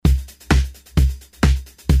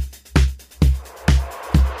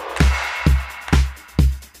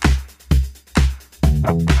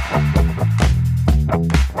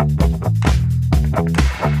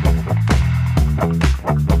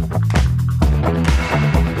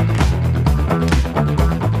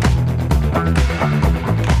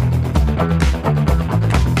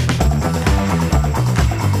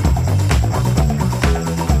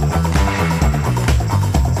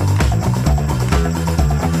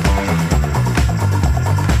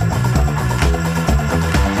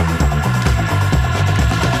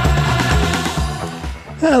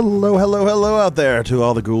Hello, hello, hello out there to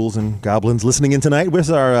all the ghouls and goblins listening in tonight with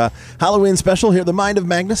our Halloween special here at the Mind of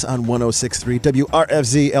Magnus on 106.3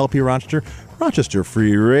 WRFZ LP Rochester, Rochester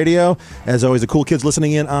Free Radio. As always, the cool kids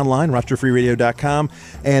listening in online, rochesterfreeradio.com,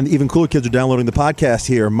 and even cooler kids are downloading the podcast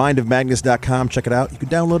here, mindofmagnus.com. Check it out. You can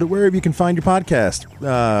download it wherever you can find your podcast.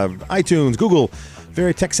 iTunes, Google,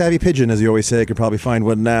 very tech-savvy pigeon, as you always say. You could probably find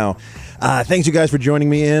one now. Thanks, you guys, for joining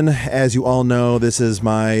me in. As you all know, this is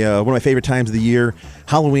my one of my favorite times of the year,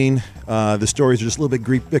 Halloween. The stories are just a little bit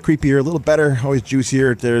creepier, a little better, always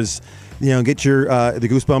juicier. There's, get your the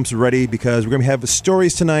goosebumps ready because we're going to have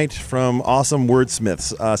stories tonight from awesome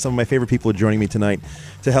wordsmiths. Some of my favorite people are joining me tonight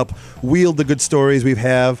to help wield the good stories we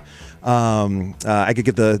have. I could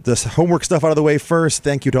get the homework stuff out of the way first.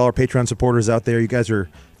 Thank you to all our Patreon supporters out there. You guys are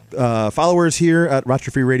followers here at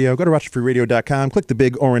Rochester Free Radio. Go to rochesterfreeradio.com, click the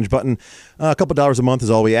big orange button. A couple $1 a month is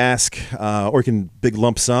all we ask, or you can big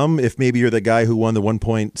lump sum. If maybe you're the guy who won the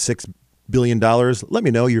 $1.6 billion, let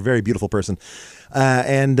me know. You're a very beautiful person.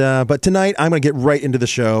 But tonight I'm going to get right into the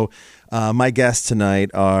show. My guests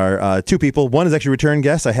tonight are two people. One is actually a return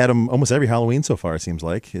guest. I had him almost every Halloween so far, it seems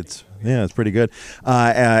like. It's pretty good.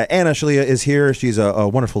 Anna Shalia is here. She's a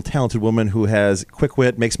wonderful, talented woman who has quick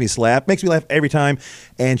wit, makes me laugh every time,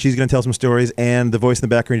 and she's going to tell some stories. And the voice in the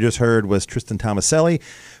background you just heard was Tristan Tomaselli.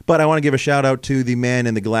 But I want to give a shout out to the man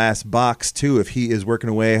in the glass box, too, if he is working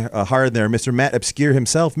away hard there. Mr. Matt Obscure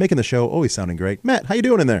himself, making the show always sounding great. Matt, how you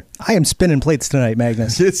doing in there? I am spinning plates tonight,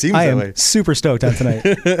 Magnus. It seems that way. I am super stoked on tonight.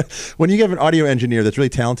 When you have an audio engineer that's really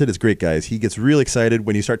talented, it's great, guys. He gets really excited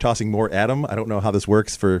when you start tossing more at him. I don't know how this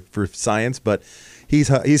works for science, but he's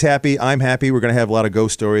happy. I'm happy. We're going to have a lot of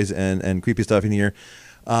ghost stories and creepy stuff in here.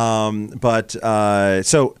 So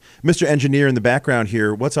Mr. Engineer in the background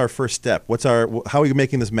here, what's our first step? How are we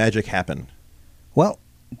making this magic happen? Well,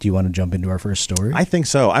 do you want to jump into our first story? I think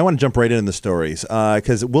so. I want to jump right into the stories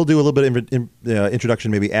because we'll do a little bit of introduction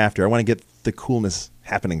maybe after. I want to get the coolness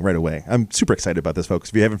happening right away. I'm super excited about this, folks,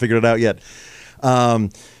 if you haven't figured it out yet.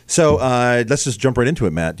 So let's just jump right into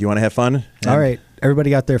it, Matt. Do you want to have fun? All right.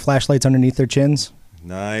 Everybody got their flashlights underneath their chins?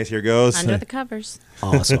 Nice. Here goes. Under the covers.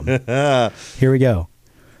 Awesome. Here we go.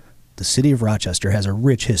 The city of Rochester has a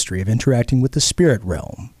rich history of interacting with the spirit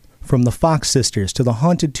realm. From the Fox sisters to the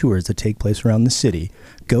haunted tours that take place around the city,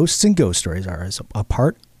 ghosts and ghost stories are as a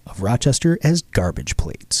part of Rochester as garbage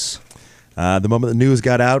plates. The moment the news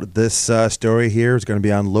got out, this story here is going to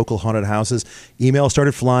be on local haunted houses. Email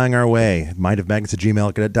started flying our way,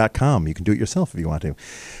 mindofmagnus@gmail.com. You can do it yourself if you want to.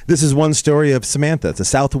 This is one story of Samantha. It's a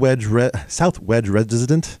South Wedge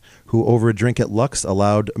resident who, over a drink at Lux,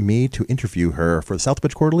 allowed me to interview her for the South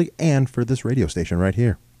Wedge Quarterly and for this radio station right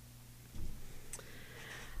here.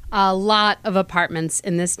 A lot of apartments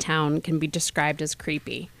in this town can be described as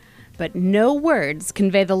creepy, but no words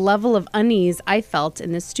convey the level of unease I felt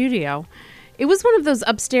in this studio. It was one of those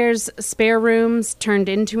upstairs spare rooms turned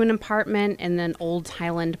into an apartment in an old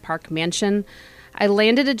Highland Park mansion. I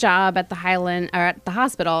landed a job at the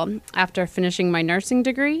hospital after finishing my nursing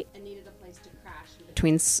degree and needed a place to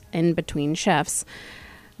crash in between shifts.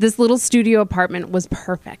 This little studio apartment was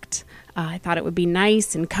perfect. I thought it would be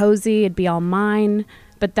nice and cozy, it'd be all mine,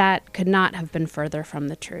 but that could not have been further from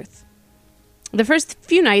the truth. The first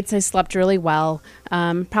few nights I slept really well,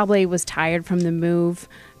 probably was tired from the move,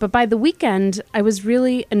 but by the weekend I was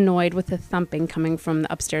really annoyed with the thumping coming from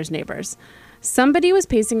the upstairs neighbors. Somebody was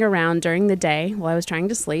pacing around during the day while I was trying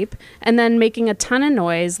to sleep, and then making a ton of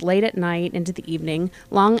noise late at night into the evening,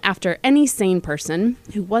 long after any sane person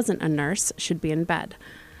who wasn't a nurse should be in bed.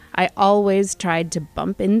 I always tried to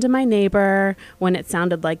bump into my neighbor when it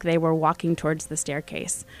sounded like they were walking towards the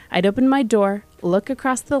staircase. I'd open my door, look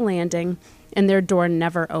across the landing, and their door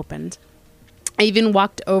never opened. I even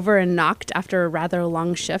walked over and knocked after a rather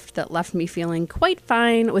long shift that left me feeling quite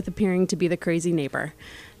fine with appearing to be the crazy neighbor.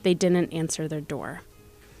 They didn't answer their door.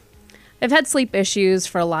 I've had sleep issues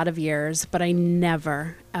for a lot of years, but I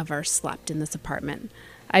never, ever slept in this apartment.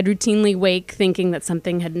 I'd routinely wake thinking that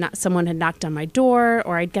someone had knocked on my door,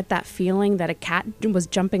 or I'd get that feeling that a cat was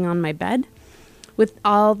jumping on my bed. With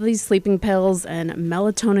all these sleeping pills and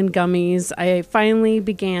melatonin gummies, I finally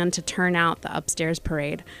began to turn out the upstairs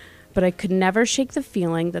parade, but I could never shake the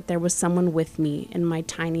feeling that there was someone with me in my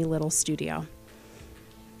tiny little studio.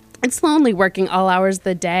 It's lonely working all hours of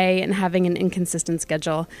the day and having an inconsistent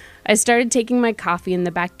schedule. I started taking my coffee in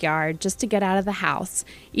the backyard just to get out of the house,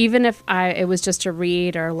 even if it was just to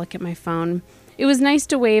read or look at my phone. It was nice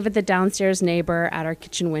to wave at the downstairs neighbor at our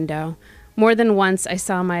kitchen window. More than once, I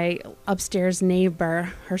saw my upstairs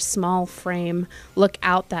neighbor, her small frame, look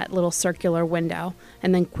out that little circular window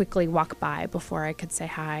and then quickly walk by before I could say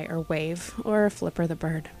hi or wave or flip her the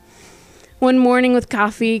bird. One morning with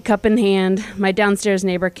coffee, cup in hand, my downstairs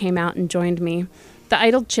neighbor came out and joined me. The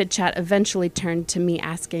idle chit-chat eventually turned to me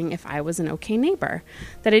asking if I was an okay neighbor,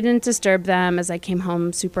 that I didn't disturb them as I came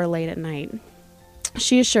home super late at night.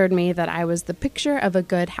 She assured me that I was the picture of a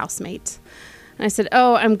good housemate. And I said,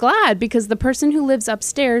 "Oh, I'm glad, because the person who lives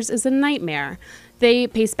upstairs is a nightmare. They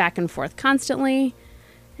pace back and forth constantly."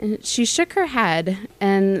 And she shook her head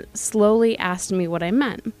and slowly asked me what I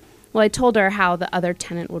meant. Well, I told her how the other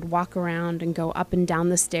tenant would walk around and go up and down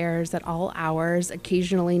the stairs at all hours,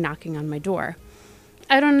 occasionally knocking on my door.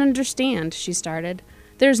 "I don't understand," she started.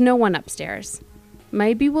 "There's no one upstairs."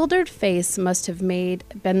 My bewildered face must have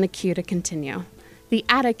been the cue to continue. The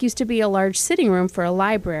attic used to be a large sitting room for a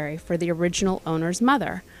library for the original owner's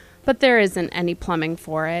mother, but there isn't any plumbing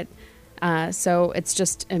for it, so it's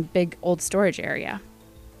just a big old storage area.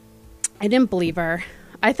 I didn't believe her.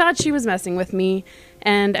 I thought she was messing with me,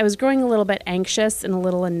 and I was growing a little bit anxious and a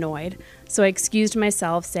little annoyed, so I excused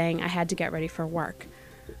myself, saying I had to get ready for work.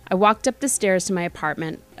 I walked up the stairs to my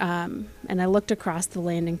apartment, and I looked across the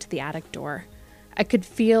landing to the attic door. I could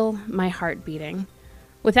feel my heart beating.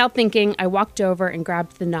 Without thinking, I walked over and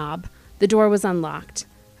grabbed the knob. The door was unlocked.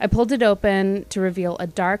 I pulled it open to reveal a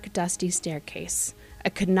dark, dusty staircase. I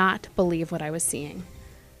could not believe what I was seeing.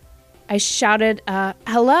 I shouted,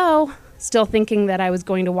 "Hello," still thinking that I was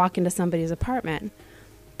going to walk into somebody's apartment.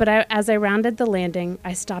 But as I rounded the landing,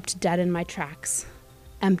 I stopped dead in my tracks.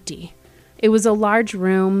 Empty. It was a large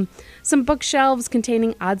room, some bookshelves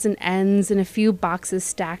containing odds and ends, and a few boxes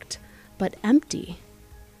stacked, but empty.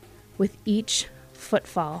 With each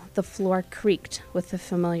footfall, the floor creaked with the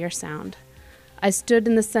familiar sound. I stood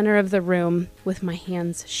in the center of the room with my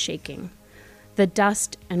hands shaking. The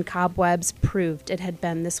dust and cobwebs proved it had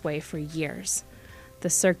been this way for years. The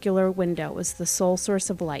circular window was the sole source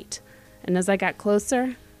of light, and as I got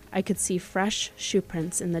closer, I could see fresh shoe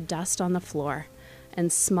prints in the dust on the floor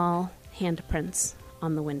and small handprints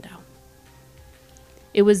on the window.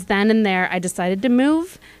 It was then and there I decided to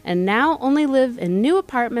move, and now only live in new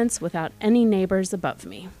apartments without any neighbors above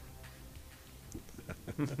me.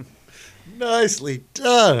 Nicely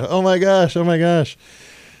done. Oh my gosh. Oh my gosh.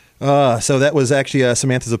 So that was actually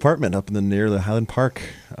Samantha's apartment up near the Highland Park.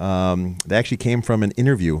 That actually came from an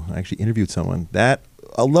interview. I actually interviewed someone. That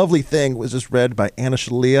a lovely thing was just read by Anna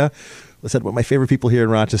Shalia. Said one of my favorite people here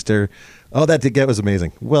in Rochester. Oh, that was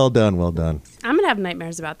amazing. Well done, well done. I'm going to have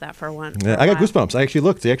nightmares about that for one. Yeah, I got goosebumps. I actually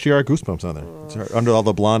looked. There actually are goosebumps on there. It's under all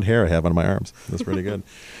the blonde hair I have on my arms. That's pretty good.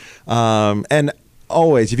 And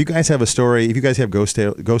always, if you guys have a story, if you guys have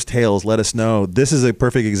ghost tales, let us know. This is a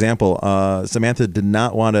perfect example. Samantha did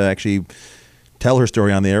not want to actually tell her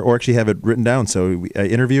story on the air or actually have it written down. So I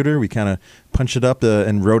interviewed her. We kind of punched it up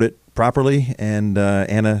and wrote it properly. And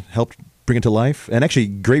Anna helped bring it to life. And actually,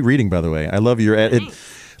 great reading, by the way. I love your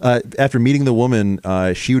after meeting the woman,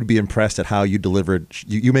 she would be impressed at how you delivered.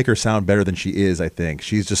 You make her sound better than she is, I think.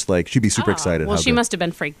 She's just like, she'd be super excited. Well, she must have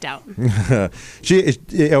been freaked out. I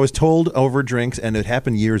was told over drinks, and it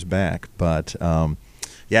happened years back. But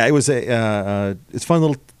yeah, it was it's a fun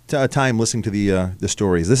little time listening to the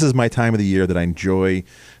stories. This is my time of the year that I enjoy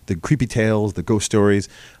the creepy tales, the ghost stories.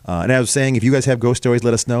 And I was saying, if you guys have ghost stories,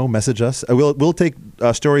 let us know. Message us. We'll take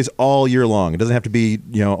stories all year long. It doesn't have to be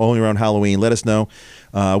only around Halloween. Let us know.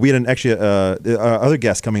 We had other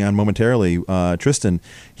guest coming on momentarily, Tristan.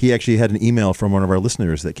 He actually had an email from one of our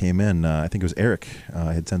listeners that came in. I think it was Eric.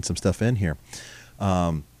 Had sent some stuff in here.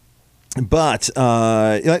 But you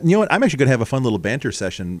know what? I'm actually going to have a fun little banter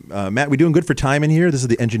session. Matt, we doing good for time in here? This is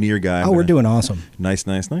the engineer guy. We're doing awesome. Nice.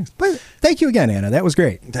 But thank you again, Anna. That was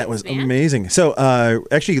great. That was amazing. So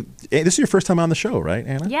actually, this is your first time on the show, right,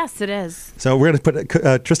 Anna? Yes, it is. So we're going to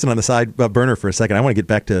put Tristan on the side burner for a second. I want to get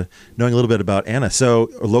back to knowing a little bit about Anna. So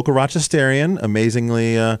a local Rochesterian,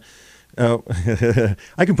 amazingly... I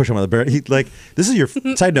can push him on the bear. This is your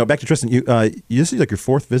side note. Back to Tristan. This is like your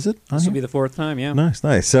fourth visit. This will be the fourth time. Yeah.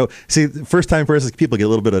 Nice. So, see, first time for us, people get a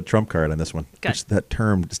little bit of trump card on this one. Good. That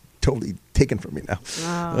term just totally taken from me now.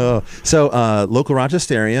 Oh. So, local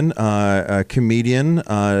Rochesterian, comedian,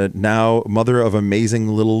 now mother of amazing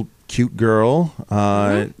little cute girl,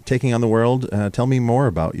 taking on the world. Tell me more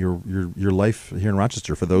about your life here in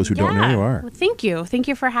Rochester for those who don't know who you are. Well, thank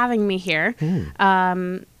you for having me here.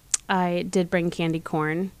 I did bring candy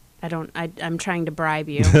corn. I'm trying to bribe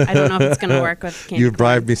you. I don't know if it's going to work with candy corn. You've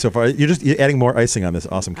bribed me so far. You're adding more icing on this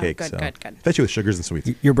awesome cake. Good. Especially with sugars and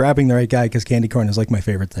sweets. You're bribing the right guy because candy corn is like my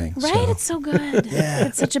favorite thing. Right? So. It's so good. Yeah.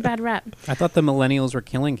 It's such a bad rep. I thought the millennials were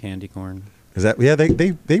killing candy corn. Is that? Yeah,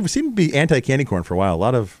 they seem to be anti-candy corn for a while. A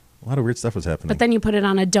lot of A lot of weird stuff was happening. But then you put it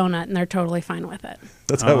on a donut, and they're totally fine with it.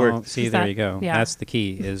 That's how it works. See, Is there that- you go. yeah. That's the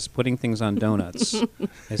key, is putting things on donuts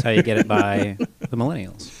is how you get it by the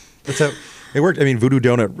millennials. That's how it worked. I mean, voodoo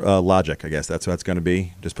donut logic, I guess. That's what it's going to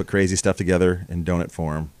be. Just put crazy stuff together in donut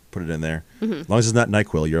form, put it in there. As long as it's not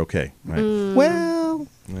NyQuil, you're okay, right? Well,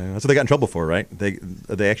 Yeah, that's what they got in trouble for, right? They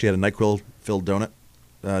actually had a NyQuil-filled donut,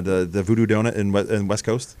 the voodoo donut in West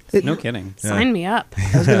Coast. No kidding. Sign me up.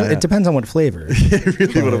 it depends on what flavor.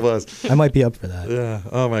 Really what it was. I might be up for that. Yeah.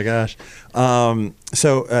 Oh my gosh.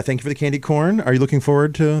 So thank you for the candy corn. Are you looking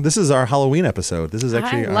forward to? This is our Halloween episode. This is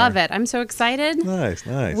actually. I love it. I'm so excited. Nice.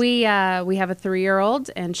 We have a 3-year-old,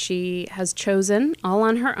 and she has chosen all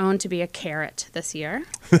on her own to be a carrot this year.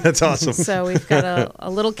 That's awesome. So we've got a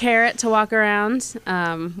little carrot to walk around,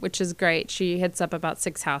 which is great. She hits up about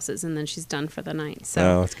 6 houses, and then she's done for the night.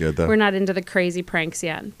 So Oh, that's good though. we're not into the crazy pranks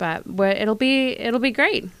yet, but it'll be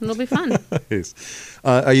great. It'll be fun. Nice.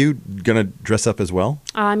 Are you gonna dress up as well?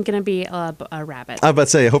 I'm gonna be a rabbit. I was about to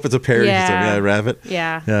say. I hope it's a parody. Yeah. Yeah, rabbit.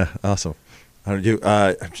 Yeah. Yeah. Awesome. How did you?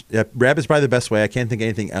 Yeah, rabbit's probably the best way. I can't think of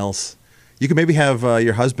anything else. You could maybe have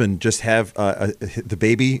your husband just have the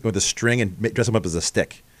baby with a string and dress him up as a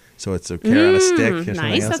stick. So it's a carrot on a stick. Or something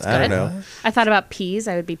Nice. else. That's I don't good. know. I thought about peas.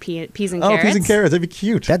 I would be peas and Oh, carrots. peas and carrots. That'd be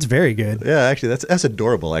cute. That's very good. Yeah, actually, that's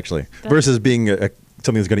adorable. Actually, versus being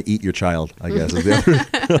something that's going to eat your child. I guess is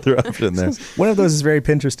the other option there. One of those is very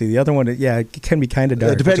Pinteresty. The other one, it can be kind of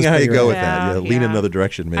dark. Depending which on how is you pretty go right. with that, lean in another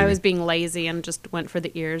direction. Maybe I was being lazy and just went for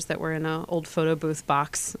the ears that were in an old photo booth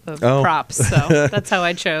box of Oh. props. So that's how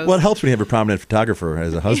I chose. Well, it helps when you have a prominent photographer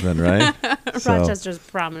as a husband, right? So, Rochester's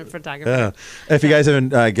prominent photographer. yeah. If you guys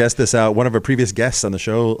haven't guessed this out, one of our previous guests on the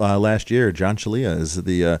show last year, John Shalia, is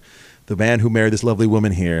the man who married this lovely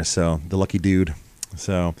woman here. So the lucky dude.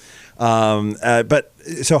 So, but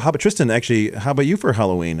so how about Tristan? Actually, how about you for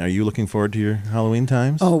Halloween? Are you looking forward to your Halloween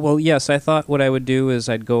times? Oh, well, yes. I thought what I would do is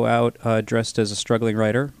I'd go out dressed as a struggling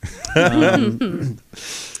writer. I've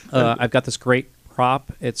got this great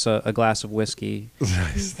prop. It's a glass of whiskey,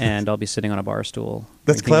 and I'll be sitting on a bar stool.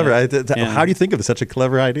 That's drinking clever. it. Yeah. How do you think of such a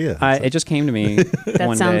clever idea? It just came to me. That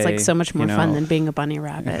one sounds day, like so much more you fun know. than being a bunny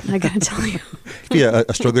rabbit. I gotta tell you. Be a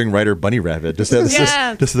struggling writer bunny rabbit. Just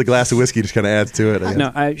Yeah. just the glass of whiskey just kind of adds to it. I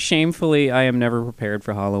guess. No, shamefully, I am never prepared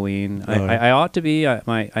for Halloween. I ought to be. I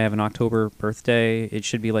have an October birthday. It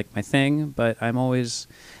should be like my thing, but I'm always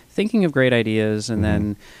thinking of great ideas, and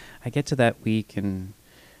then I get to that week, and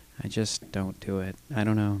I just don't do it. I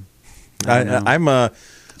don't know. I'm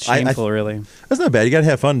It's shameful, really. That's not bad. You got to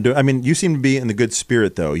have fun. I mean, you seem to be in the good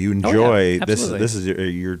spirit, though. You enjoy this. absolutely. This is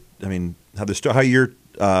your. I mean, how your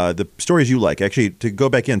the stories you like. Actually, to go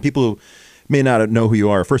back in, people who may not know who you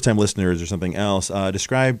are, first time listeners or something else.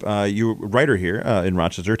 Describe you, writer here in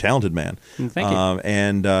Rochester, talented man. Thank you.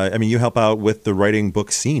 And I mean, you help out with the writing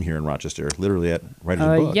book scene here in Rochester, literally at Writers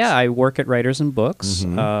and Books. Yeah, I work at Writers and Books.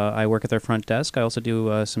 I work at their front desk. I also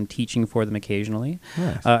do some teaching for them occasionally.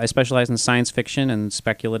 Nice. I specialize in science fiction and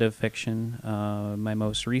speculative fiction. My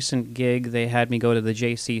most recent gig, they had me go to the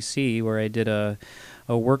JCC, where I did a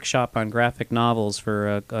workshop on graphic novels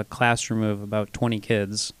for a classroom of about 20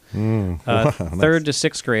 kids. Wow, Third to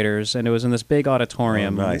sixth graders, and it was in this big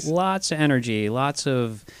auditorium. Oh, nice. Lots of energy, lots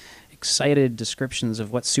of excited descriptions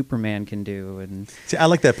of what Superman can do, and See, I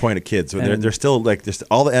like that point of kids. And- They're still like just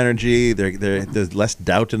all the energy. There's less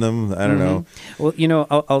doubt in them. I don't know. Well, you know,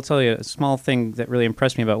 I'll tell you a small thing that really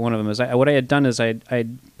impressed me about one of them is what I had done is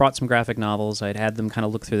I'd brought some graphic novels. I'd had them kind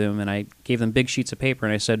of look through them, and I gave them big sheets of paper,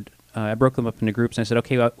 and I said, I broke them up into groups, and I said,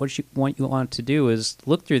 okay, what you want to do is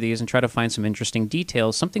look through these and try to find some interesting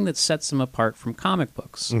details, something that sets them apart from comic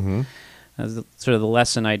books. Sort of the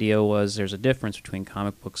lesson idea was there's a difference between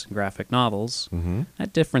comic books and graphic novels.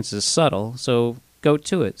 That difference is subtle, so go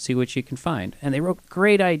to it, see what you can find. And they wrote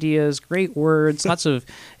great ideas, great words, lots of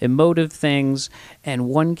emotive things, and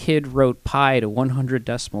one kid wrote pi to 100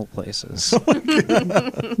 decimal places.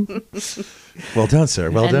 Well done,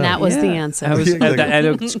 sir. Well and done. that was the answer. I was, Exactly.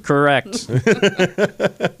 and it's correct.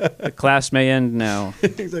 The class may end now.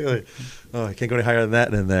 Exactly. Oh, I can't go any higher than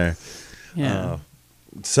that in there. Yeah.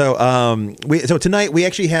 So tonight we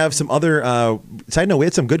actually have some other side note. We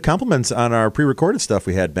had some good compliments on our pre-recorded stuff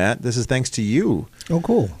we had, Matt. This is thanks to you. Oh,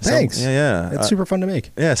 cool. Thanks. Yeah. It's super fun to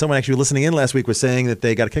make. Yeah, someone actually listening in last week was saying that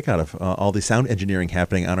they got a kick out of all the sound engineering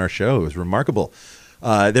happening on our show. It was remarkable.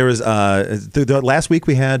 There was the last week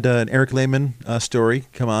we had an Eric Lehman story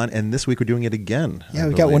come on, and this week we're doing it again. Yeah,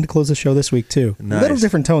 we got one to close the show this week too. Nice. A little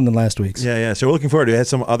different tone than last week's. Yeah. So we're looking forward to it. Had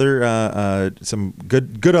some other some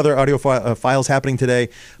good other audio files happening today,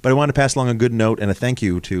 but I wanted to pass along a good note and a thank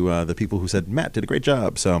you to the people who said Matt did a great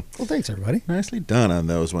job. So well, thanks everybody. Nicely done on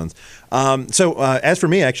those ones. As for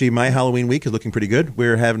me, actually, my Halloween week is looking pretty good.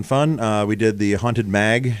 We're having fun. We did the Haunted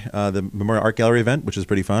Mag, the Memorial Art Gallery event, which is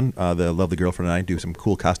pretty fun. The lovely girlfriend and I do some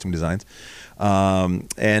cool costume designs.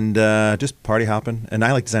 And just party hopping. And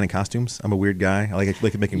I like designing costumes. I'm a weird guy. I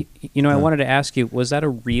like making... I wanted to ask you, was that a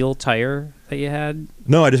real tire that you had?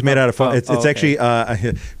 No, I just made it out of foam. It's okay. actually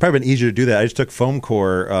probably been easier to do that. I just took foam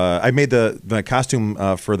core. I made my costume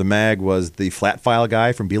for the mag was the flat file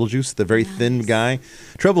guy from Beetlejuice, the very thin guy.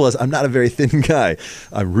 Trouble is, I'm not a very thin guy.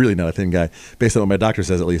 I'm really not a thin guy, based on what my doctor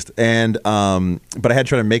says at least. And but I had to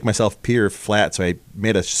try to make myself appear flat, so I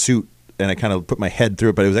made a suit and I kind of put my head through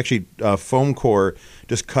it. But it was actually foam core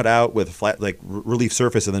just cut out with a flat relief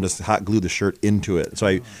surface and then just hot glued the shirt into it. So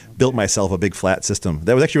I built myself a big flat system.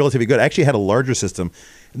 That was actually relatively good. I actually had a larger system.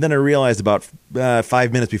 And then I realized about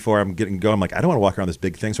 5 minutes before I'm getting going, I'm like, I don't want to walk around this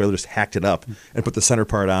big thing. So I just hacked it up and put the center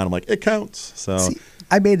part on. I'm like, it counts. So See,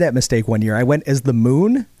 I made that mistake one year. I went as the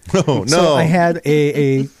moon. Oh, no. So I had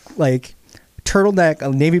a turtleneck, a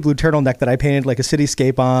navy blue turtleneck that I painted like a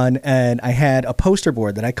cityscape on, and I had a poster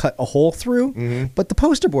board that I cut a hole through. Mm-hmm. But the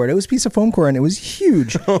poster board, it was a piece of foam core and it was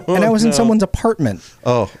huge. And I was in someone's apartment.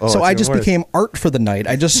 So I just became art for the night.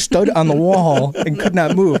 I just stood on the wall and could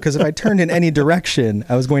not move because if I turned in any direction,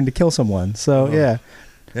 I was going to kill someone. So yeah.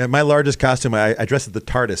 Yeah, my largest costume, I dressed as the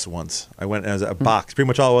TARDIS once. I went as a box. Pretty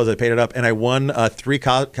much all it was, I painted up, and I won 3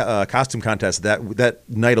 costume contests that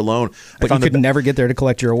night alone. But you could never get there to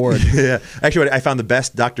collect your award. Yeah. Actually, I found the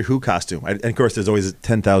best Doctor Who costume. And, of course, there's always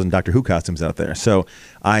 10,000 Doctor Who costumes out there. So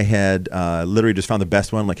I had literally just found the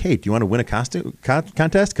best one. I'm like, hey, do you want to win a costume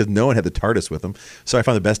contest? Because no one had the TARDIS with them. So I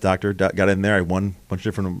found the best Doctor, got in there. I won a bunch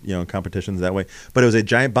of different competitions that way. But it was a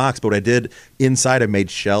giant box. But what I did inside, I made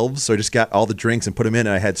shelves. So I just got all the drinks and put them in,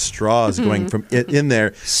 and I had straws going from in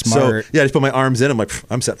there. Smart. So yeah, I just put my arms in. I'm like,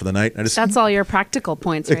 I'm set for the night. That's all your practical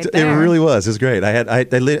points right it there. It really was. It was great. I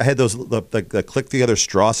had those the click together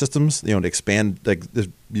straw systems, to expand like this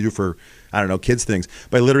you do for kids things.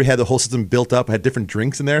 But I literally had the whole system built up. I had different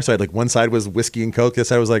drinks in there. So I had one side was whiskey and Coke. The other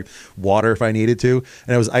side was like water if I needed to.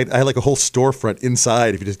 And I had like a whole storefront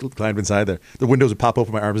inside. If you just climbed inside there, the windows would pop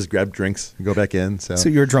open. My arms just grab drinks and go back in. So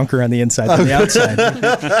you were drunker on the inside than the outside.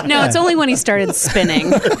 No, it's only when he started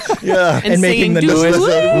spinning. Yeah, and making the noise.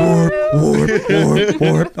 Warp, warp,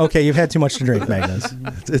 warp. Okay, you've had too much to drink, Magnus.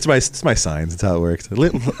 It's my signs. It's how it works.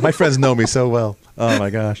 My friends know me so well. Oh my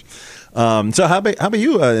gosh. So how about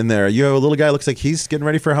you in there? You have a little guy looks like he's getting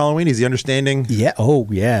ready for Halloween. Is he understanding? Yeah. Oh,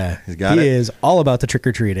 yeah. He's got it. He is all about the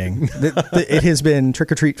trick-or-treating. It has been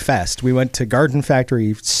Trick-or-Treat Fest. We went to Garden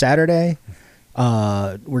Factory Saturday.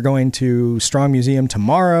 We're going to Strong Museum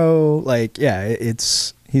tomorrow.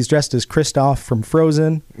 He's dressed as Kristoff from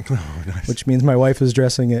Frozen, nice. Which means my wife is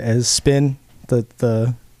dressing as Spin,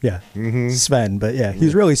 Sven. But yeah,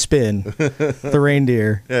 he's really Spin, the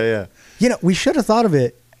reindeer. Yeah. We should have thought of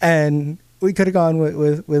it. And we could have gone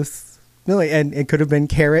with Millie, and it could have been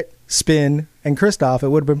Carrot, Spin, and Kristoff. It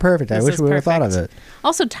would have been perfect. I wish we would have thought of it.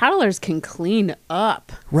 Also, toddlers can clean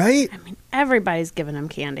up. Right? I mean, everybody's giving them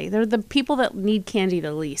candy. They're the people that need candy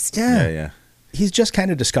the least. Yeah. He's just kind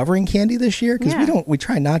of discovering candy this year because we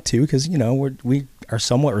try not to because, we are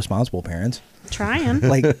somewhat responsible parents. Trying.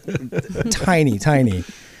 Tiny.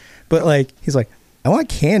 But, he's like, I want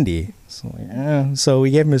candy. So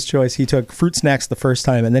we gave him his choice. He took fruit snacks the first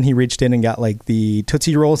time, and then he reached in and got the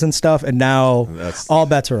Tootsie Rolls and stuff. And now all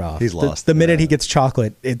bets are off. He's lost. The minute he gets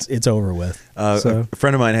chocolate, it's over with. A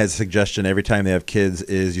friend of mine has a suggestion every time they have kids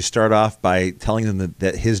is you start off by telling them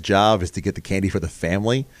that his job is to get the candy for the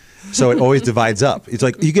family. So it always divides up. It's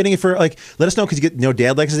like, are you getting it for let us know because you get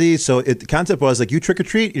dad likes these. So the concept was you trick or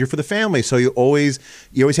treat, you're for the family. So you always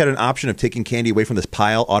had an option of taking candy away from this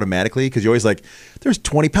pile automatically because you always there's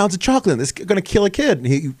 20 pounds of chocolate. This is going to kill a kid. And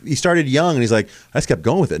he started young and he's like, I just kept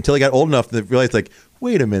going with it until he got old enough to realize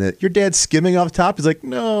wait a minute, your dad's skimming off the top. He's like,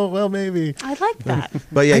 no, well maybe. I like that.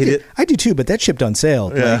 But yeah, he did. I do too, but that shipped on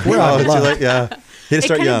sale. Yeah, we're out of luck. Yeah, he had to start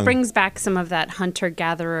it kind young. of brings back some of that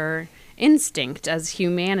hunter-gatherer instinct as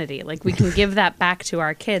humanity. We can give that back to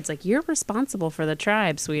our kids. You're responsible for the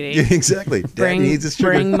tribe, sweetie. Yeah, exactly. Dad needs his sugar.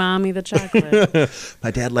 Bring mommy the chocolate.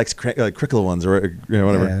 My dad likes crickle ones or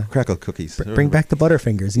whatever, crackle cookies. Bring back the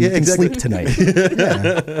Butterfingers. And you can sleep tonight.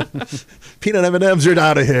 Peanut M&Ms, you're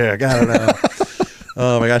out of here. Got it now.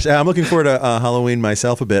 Oh my gosh, I'm looking forward to Halloween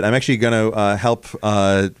myself a bit. I'm actually going to help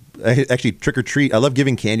actually trick or treat. I love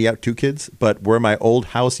giving candy out to kids, but where my old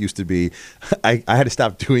house used to be, I had to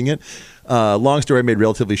stop doing it. Long story made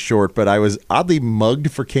relatively short, but I was oddly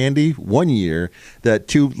mugged for candy one year that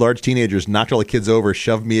 2 large teenagers knocked all the kids over,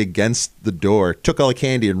 shoved me against the door, took all the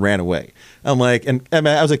candy and ran away. I'm like, and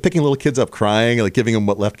I was like picking little kids up crying, like giving them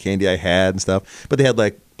what left candy I had and stuff. But they had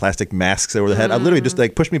like plastic masks over the head. I literally just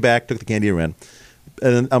like pushed me back, took the candy and ran.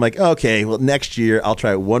 And then I'm like, okay, well, next year I'll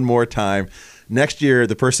try it one more time. Next year,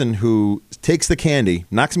 the person who takes the candy,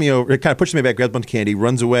 knocks me over, kind of pushes me back, grabs a bunch of candy,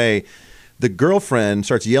 runs away. The girlfriend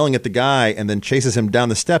starts yelling at the guy and then chases him down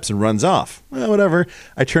the steps and runs off. Well, whatever.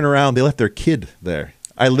 I turn around. They left their kid there.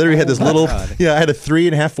 I literally had this little, I had a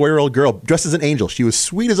 3.5, 4-year-old girl dressed as an angel. She was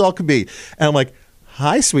sweet as all could be. And I'm like,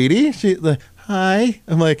 hi, sweetie. Hi.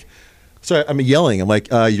 I'm like, sorry, I'm yelling. I'm like,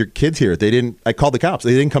 your kid's here. I called the cops.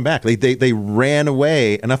 They didn't come back. They ran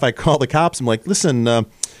away. And if I call the cops, I'm like, listen,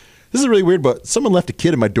 this is really weird, but someone left a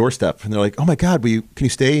kid at my doorstep, and they're like, "Oh my God, can you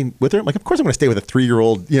stay with her?" I'm like, "Of course I'm going to stay with a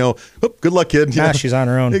 3-year-old. Good luck, kid." She's on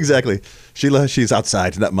her own. Exactly. She's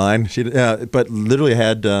outside, not mine. But literally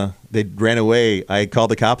they ran away. I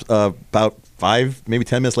called the cops about 5, maybe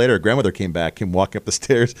 10 minutes later. Her grandmother came walking up the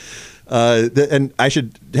stairs, and I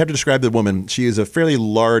should have to describe the woman. She is a fairly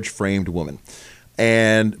large framed woman.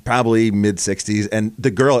 And probably mid-60s. And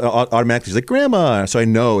the girl automatically, she's like, Grandma. So I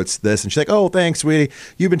know it's this. And she's like, oh, thanks, sweetie.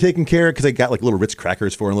 You've been taking care of, because I got like little Ritz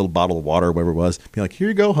crackers for her and a little bottle of water or whatever it was. Be like, here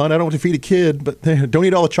you go, hon. I don't want to feed a kid, but don't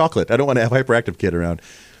eat all the chocolate. I don't want to have a hyperactive kid around.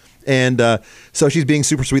 And so she's being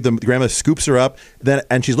super sweet. The grandma scoops her up,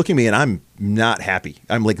 and she's looking at me, and I'm not happy.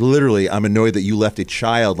 I'm like, literally, I'm annoyed that you left a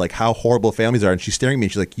child. Like, how horrible families are. And she's staring at me,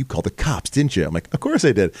 and she's like, you called the cops, didn't you? I'm like, of course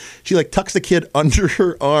I did. She like tucks the kid under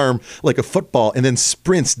her arm like a football, and then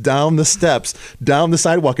sprints down the steps, down the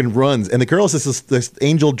sidewalk, and runs. And the girl is this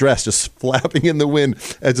angel dress just flapping in the wind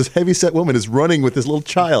as this heavy-set woman is running with this little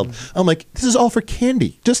child. I'm like, this is all for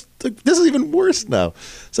candy. This is even worse now.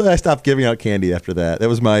 So I stopped giving out candy after that. That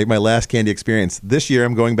was my last candy experience. This year,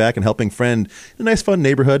 I'm going back and helping friend in a nice, fun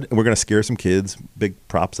neighborhood, and we're going to scare some kids, big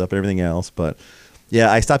props up and everything else. But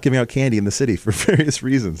yeah, I stopped giving out candy in the city for various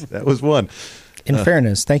reasons. That was one. In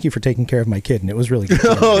fairness, thank you for taking care of my kid, and it was really good.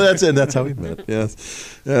 Oh, that's it. That's how we met.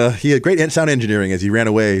 Yes, he had great sound engineering as he ran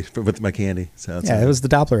away with my candy. So it was the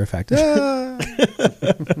Doppler effect.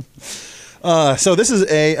 So this is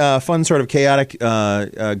a fun sort of chaotic,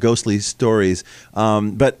 ghostly stories.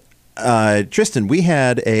 But Tristan, we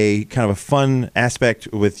had a kind of a fun aspect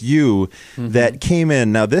with you that came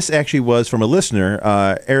in. Now, this actually was from a listener,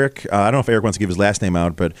 Eric. I don't know if Eric wants to give his last name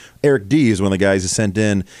out, but Eric D is one of the guys who sent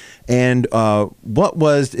in. And what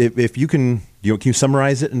was, if you can you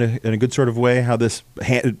summarize it in a good sort of way, how this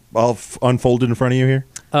all unfolded in front of you here?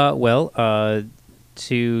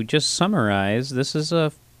 To just summarize, this is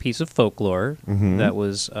a piece of folklore that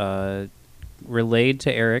was relayed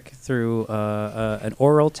to Eric through an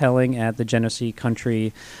oral telling at the Genesee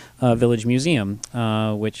Country Village Museum,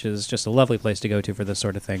 which is just a lovely place to go to for this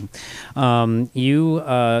sort of thing. You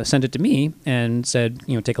sent it to me and said,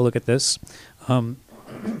 take a look at this.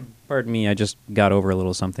 Pardon me, I just got over a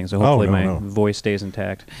little something, so hopefully my voice stays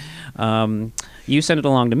intact. You sent it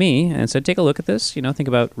along to me and said, take a look at this, think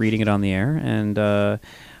about reading it on the air, and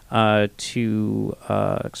to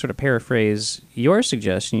sort of paraphrase your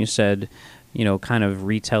suggestion, you said, kind of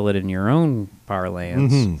retell it in your own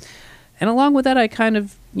parlance. And along with that, I kind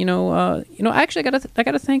of, actually, I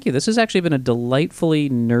gotta thank you. This has actually been a delightfully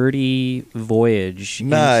nerdy voyage.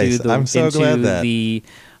 Nice. I'm so glad that the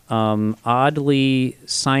oddly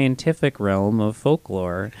scientific realm of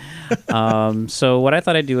folklore. So what I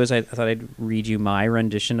thought I'd do is I thought I'd read you my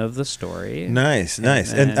rendition of the story. Nice.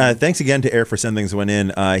 And thanks again to Eric for sending this one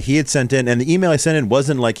in. He had sent in, and the email I sent in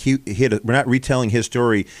wasn't like we're not retelling his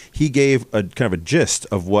story. He gave a kind of a gist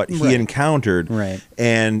of what he encountered. Right.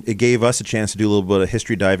 And it gave us a chance to do a little bit of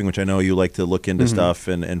history diving, which I know you like to look into stuff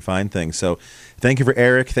and find things. So thank you for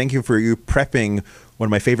Eric. Thank you for you prepping one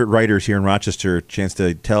of my favorite writers here in Rochester a chance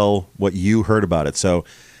to tell what you heard about it. So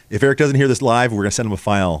if Eric doesn't hear this live, we're going to send him a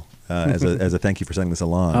file as a thank you for sending this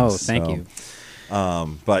along. Oh, thank you.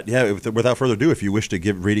 But yeah, without further ado, if you wish to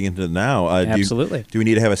give reading into it now, absolutely. Do we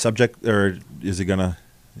need to have a subject, or is it gonna?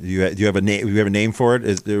 Do you have a name? Do you have a name for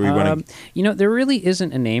it? There really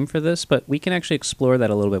isn't a name for this, but we can actually explore that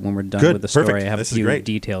a little bit when we're done with the story. Perfect. I have a few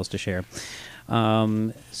details to share.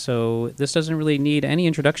 So this doesn't really need any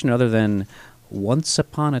introduction other than once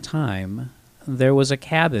upon a time, there was a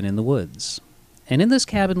cabin in the woods. And in this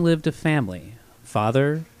cabin lived a family,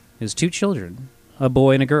 father, his 2 children, a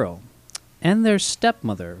boy and a girl, and their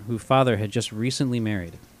stepmother, who father had just recently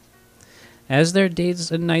married. As their days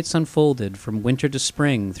and nights unfolded from winter to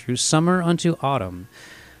spring, through summer unto autumn,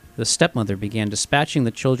 the stepmother began dispatching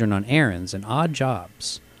the children on errands and odd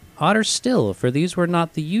jobs. Odder still, for these were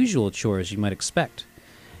not the usual chores you might expect.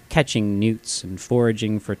 Catching newts and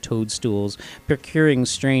foraging for toadstools, procuring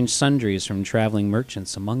strange sundries from traveling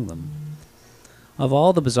merchants among them. Of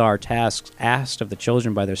all the bizarre tasks asked of the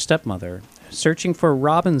children by their stepmother, searching for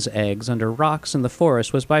robin's eggs under rocks in the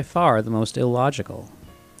forest was by far the most illogical.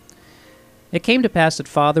 It came to pass that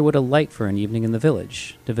father would alight for an evening in the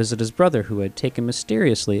village, to visit his brother who had taken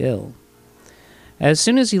mysteriously ill. As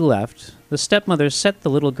soon as he left, the stepmother set the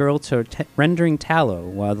little girl to rendering tallow,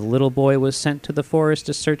 while the little boy was sent to the forest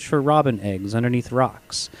to search for robin eggs underneath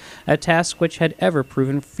rocks, a task which had ever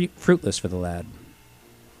proven fruitless for the lad.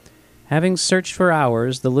 Having searched for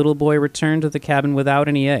hours, the little boy returned to the cabin without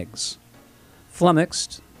any eggs.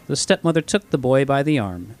 Flummoxed, the stepmother took the boy by the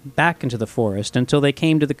arm, back into the forest until they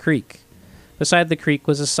came to the creek. Beside the creek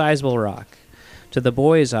was a sizable rock. To the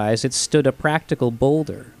boy's eyes, it stood a practical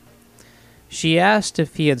boulder. She asked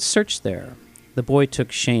if he had searched there. The boy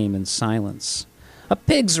took shame in silence. "A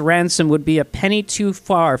pig's ransom would be a penny too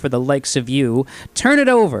far for the likes of you. Turn it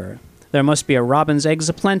over. There must be a robin's eggs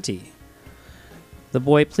aplenty." The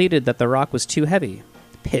boy pleaded that the rock was too heavy.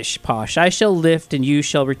 "Pish posh, I shall lift and you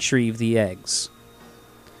shall retrieve the eggs."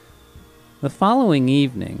 The following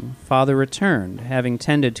evening, father returned, having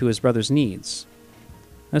tended to his brother's needs.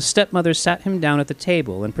 The stepmother sat him down at the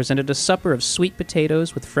table and presented a supper of sweet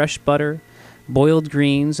potatoes with fresh butter, boiled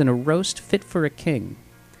greens, and a roast fit for a king.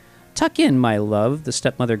 "Tuck in, my love," the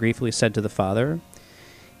stepmother gleefully said to the father.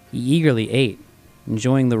 He eagerly ate,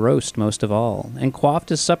 enjoying the roast most of all, and quaffed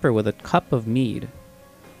his supper with a cup of mead.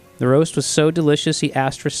 The roast was so delicious he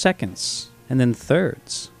asked for seconds, and then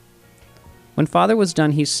thirds. When father was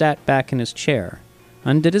done, he sat back in his chair,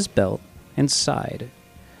 undid his belt, and sighed.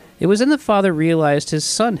 It was then that father realized his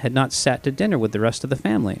son had not sat to dinner with the rest of the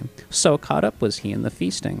family, so caught up was he in the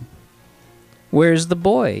feasting. "Where's the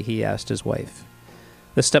boy?" he asked his wife.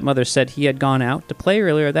 The stepmother said he had gone out to play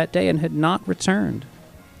earlier that day and had not returned.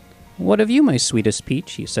 "What have you, my sweetest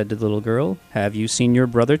peach?" he said to the little girl. "Have you seen your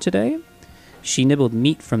brother today?" She nibbled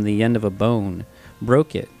meat from the end of a bone,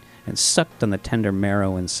 broke it, and sucked on the tender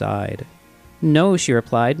marrow inside. "No," she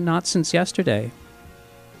replied, "not since yesterday."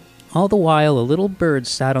 All the while, a little bird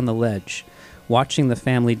sat on the ledge, watching the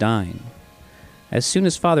family dine. As soon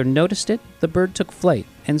as father noticed it, the bird took flight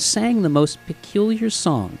and sang the most peculiar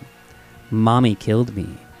song. "Mommy killed me,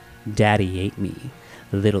 Daddy ate me,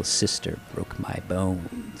 little sister broke my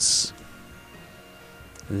bones."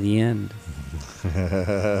 The end.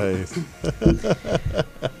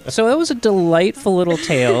 So that was a delightful little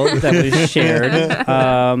tale that was shared.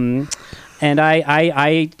 And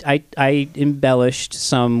I embellished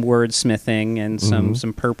some wordsmithing and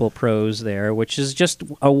some purple prose there, which is just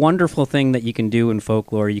a wonderful thing that you can do in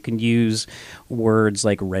folklore. You can use words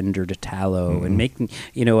like rendered tallow and make,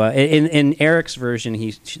 in Eric's version,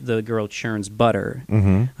 the girl churns butter.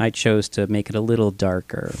 I chose to make it a little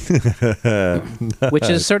darker, which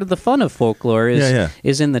is sort of the fun of folklore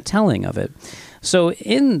is in the telling of it. So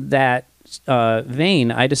in that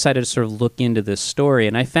vein, I decided to sort of look into this story,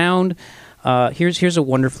 and I found here's a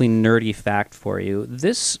wonderfully nerdy fact for you.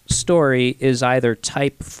 This story is either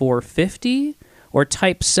type 450 or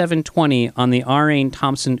type 720 on the R.A.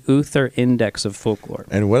 Thompson Uther Index of Folklore.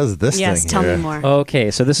 And what is this thing? Yes, tell me more. Okay,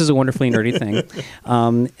 so this is a wonderfully nerdy thing.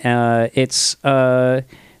 It's,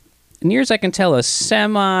 near as I can tell, a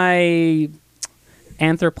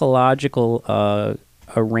semi-anthropological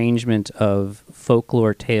arrangement of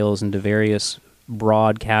folklore tales into various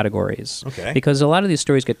broad categories. Okay. Because a lot of these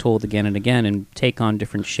stories get told again and again and take on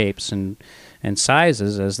different shapes and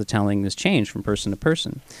sizes as the telling is changed from person to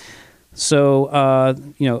person. So,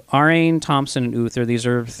 R.A. Thompson and Uther, these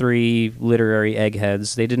are three literary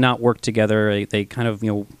eggheads. They did not work together. They kind of,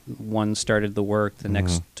 one started the work, the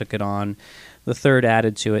next took it on. The third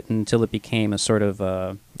added to it until it became a sort of...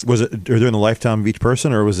 Was it during the lifetime of each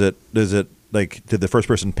person, or is it like, did the first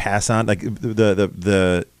person pass on, like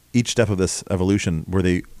the each step of this evolution, were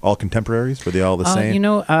they all contemporaries? Were they all the same?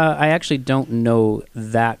 I actually don't know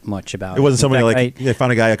that much about it. It wasn't somebody I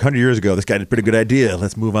found a guy 100 years ago. This guy had a pretty good idea.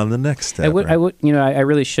 Let's move on to the next step. I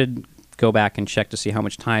really should go back and check to see how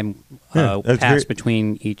much time passed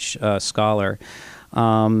between each scholar.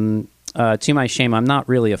 To my shame, I'm not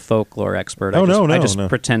really a folklore expert. I just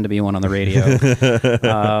pretend to be one on the radio.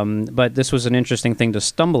 But this was an interesting thing to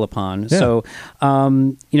stumble upon. Yeah. So,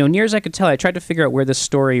 near as I could tell, I tried to figure out where this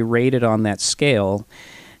story rated on that scale.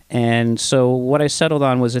 And so what I settled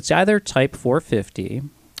on was it's either type 450,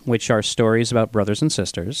 which are stories about brothers and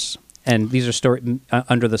sisters. And these are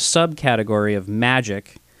under the subcategory of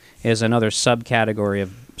magic is another subcategory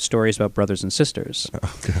of stories about brothers and sisters.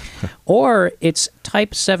 Or it's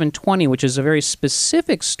type 720, which is a very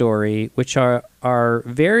specific story, which are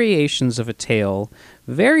variations of a tale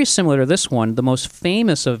very similar to this one, the most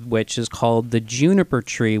famous of which is called the Juniper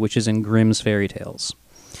Tree, which is in Grimm's Fairy Tales.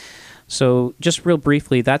 So just real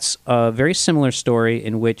briefly, that's a very similar story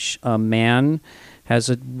in which a man has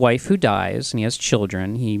a wife who dies and he has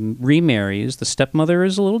children. He remarries. The stepmother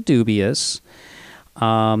is a little dubious.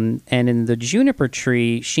 And in the Juniper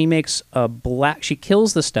Tree, she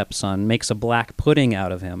kills the stepson, makes a black pudding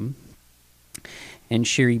out of him, and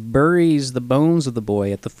she buries the bones of the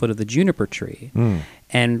boy at the foot of the Juniper Tree.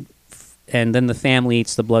 And then the family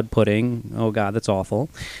eats the blood pudding. Oh, God, that's awful.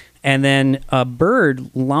 And then a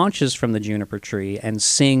bird launches from the Juniper Tree and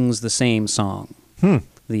sings the same song.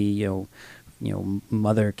 The,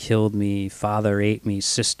 mother killed me, father ate me,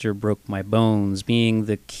 sister broke my bones, being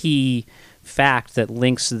the key fact that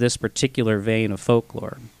links this particular vein of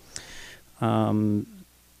folklore.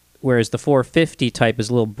 Whereas the 450 type is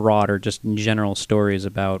a little broader, just in general stories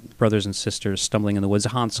about brothers and sisters stumbling in the woods.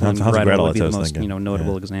 Hansel and Gretel would be the most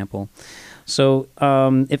notable example. So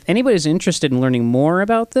if anybody's interested in learning more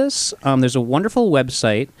about this, there's a wonderful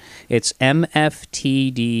website. It's mftd.org.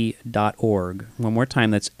 One more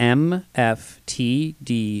time, that's mftd.org,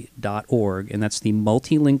 and that's the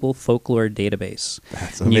Multilingual Folklore Database.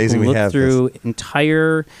 That's amazing. You can look through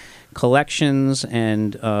entire collections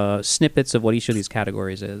and snippets of what each of these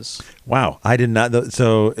categories is. Wow, I did not know.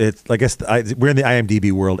 So it's, I guess we're in the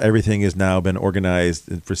IMDb world. Everything has now been organized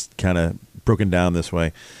and kind of broken down this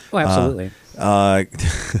way. Oh, absolutely. I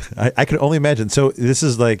can only imagine. So this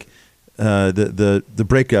is like the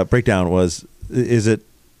breakdown was. Is it?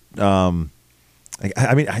 How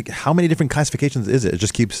many different classifications is it? It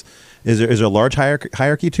just keeps. Is there a large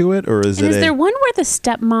hierarchy to it, or is there one where the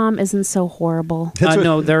stepmom isn't so horrible?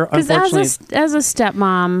 No, there because as a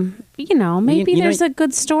stepmom, maybe there's a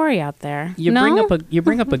good story out there. You bring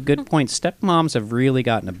up a good point. Stepmoms have really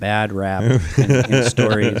gotten a bad rap in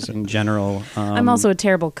stories in general. I'm also a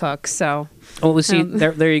terrible cook, so. Oh, well, see,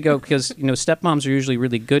 there you go. Because stepmoms are usually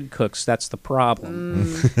really good cooks. That's the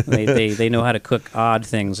problem. They know how to cook odd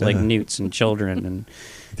things like newts and children and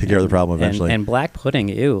take care of the problem eventually. And black pudding,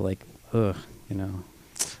 ew, like ugh,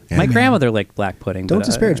 My grandmother liked black pudding. Don't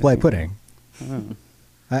disparage black pudding.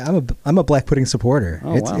 I'm a black pudding supporter.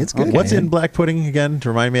 Oh, it's good. What's in black pudding again? To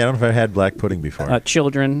remind me, I don't know if I had black pudding before.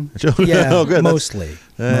 Children. Yeah, oh, good. Mostly.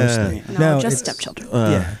 No, just stepchildren.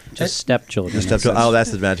 Just stepchildren. Oh,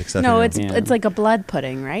 that's the magic stuff. No, it's like a blood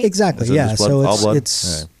pudding, right? Exactly. So yeah. So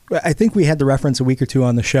it's. I think we had the reference a week or two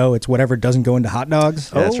on the show. It's whatever doesn't go into hot dogs.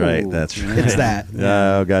 That's right. It's that.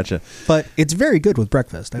 Oh, gotcha. But it's very good with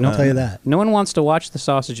breakfast. I will tell you that. No one wants to watch the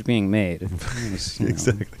sausage being made.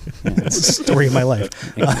 Exactly. It's the story of my life.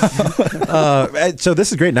 So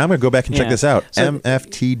this is great. Now I'm going to go back and check this out.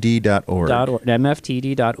 mftd.org.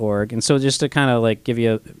 mftd.org. And so just to kind of like give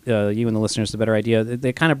you and the listeners a better idea,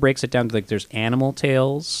 it kind of breaks it down to like there's animal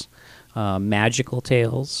tales, magical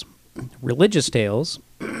tales, religious tales.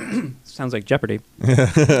 Sounds like Jeopardy.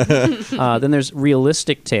 Then there's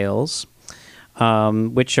realistic tales,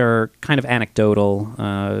 which are kind of anecdotal.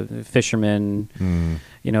 Fishermen,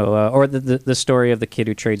 or the story of the kid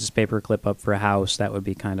who trades his paperclip up for a house. That would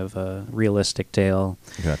be kind of a realistic tale.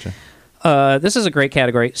 Gotcha. This is a great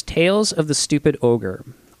category. It's Tales of the Stupid Ogre.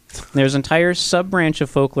 There's an entire sub-branch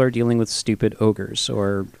of folklore dealing with stupid ogres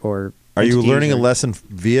or Are you learning a lesson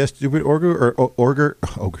via stupid ogre or ogre?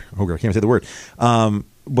 I can't say the word.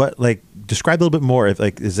 What describe a little bit more? If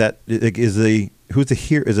who's the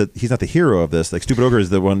hero? He's not the hero of this? Like stupid ogre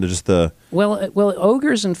is the one that just the. Well,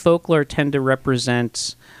 ogres in folklore tend to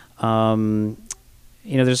represent.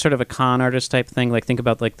 There's sort of a con artist type thing. Like think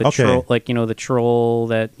about like the troll, the troll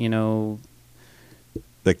that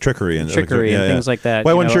like trickery and things like that.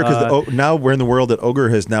 Well, I wasn't sure because now we're in the world that ogre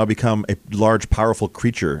has now become a large, powerful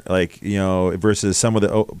creature. Versus some of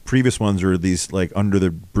the previous ones are these like under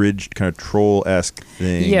the bridge kind of troll-esque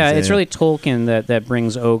things. Yeah, it's really Tolkien that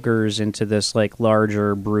brings ogres into this like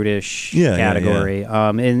larger, brutish category.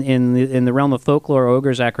 In the realm of folklore,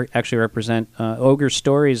 ogres actually represent ogre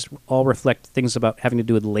stories. All reflect things about having to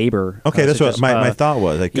do with labor. Okay, that's what my thought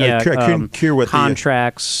was. I couldn't hear what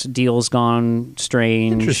contracts, deals gone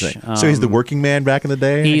strange. Interesting. So he's the working man back in the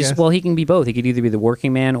day? He can be both. He could either be the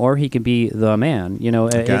working man or he could be the man.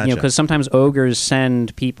 Gotcha. Because sometimes ogres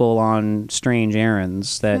send people on strange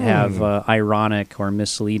errands that have ironic or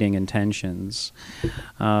misleading intentions.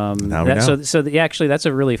 Now we know. Actually, that's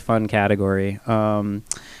a really fun category. I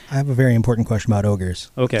have a very important question about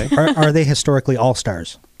ogres. Okay. Are they historically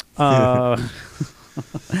all-stars?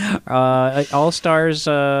 All stars.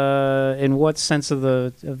 In what sense of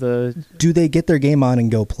the? Do they get their game on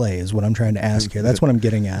and go play? Is what I'm trying to ask here. That's what I'm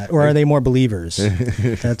getting at. Or are they more believers?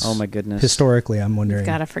 That's Oh my goodness. Historically, I'm wondering.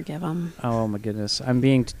 Gotta forgive him. Oh my goodness. I'm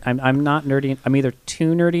not nerdy. I'm either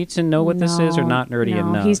too nerdy to know what this is, or not nerdy no,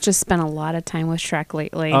 enough. He's just spent a lot of time with Shrek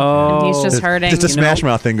lately. Oh. And he's just hurting. Just a Smash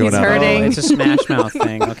Mouth thing going he's on. hurting. Oh, it's a Smash Mouth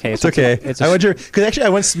thing. Okay, It's so okay. It's I went because actually I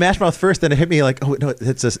went Smash Mouth first, then it hit me like, oh no,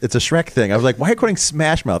 it's a Shrek thing. I was like, why are you quoting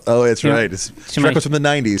Smash Mouth? Oh, it's Yeah. right. It's, To Shrek my- was from the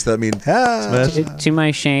 '90s. So that means Smash. to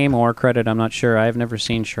my shame or credit, I'm not sure. I've never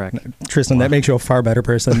seen Shrek. Tristan, that makes you a far better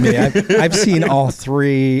person than me. I've seen all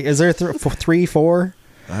three. Is there three, four?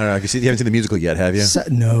 I don't know. You haven't seen the musical yet, have you?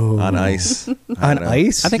 No. On Ice. On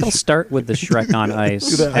ice? I think I'll start with the Shrek on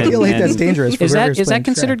Ice. I feel like that's dangerous for Is whoever's that playing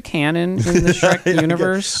considered Shrek. canon in the Shrek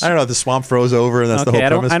universe? I don't know. The swamp froze over, and that's the Okay, whole I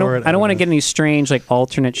premise don't for it. I don't want to get any strange like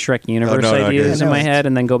alternate Shrek universe no, ideas okay. in my head,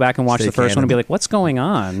 and then go back and watch Stay the first one and be canon. like, "What's going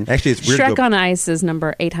on?" Actually, it's weird. to Shrek go- on Ice is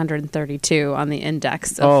number 832 on the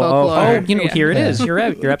index of Oh, folklore. you know, Yeah. here it is. You're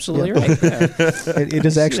right. You're absolutely right. Yeah. It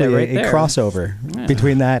is actually right a there. crossover Yeah.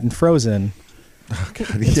 between that and Frozen.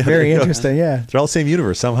 It's Yeah, very there you go. interesting, yeah. They're all the same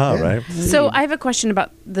universe somehow, right? So I have a question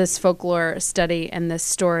about this folklore study and this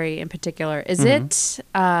story in particular. Is it?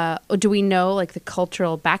 Do we know like the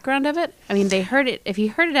cultural background of it? I mean, they heard it. If you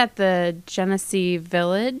heard it at the Genesee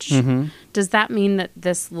Village, does that mean that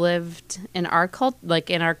this lived in our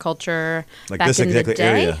in our culture Like back this in the exact day?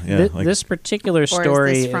 area. Yeah. like- This particular Or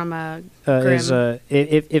story is this from a is Grimm?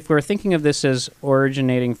 if we're thinking of this as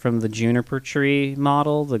originating from the juniper tree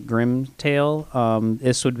model, the Grimm tale,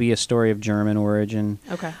 this would be a story of German origin.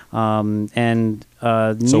 Okay.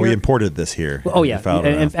 so we imported this here. Oh yeah. We found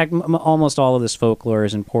In around. fact, almost all of this folklore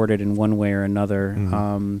is imported in one way or another,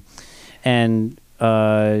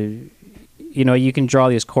 you know, you can draw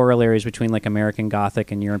these corollaries between like American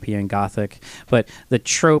Gothic and European Gothic, but the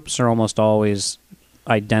tropes are almost always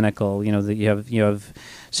identical. You know, that you have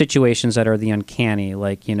situations that are the uncanny,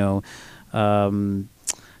 like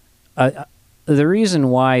the reason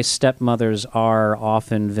why stepmothers are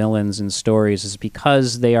often villains in stories is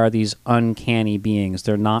because they are these uncanny beings.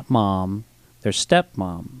 They're not mom, they're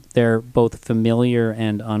stepmom. They're both familiar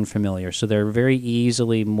and unfamiliar, so they're very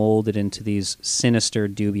easily molded into these sinister,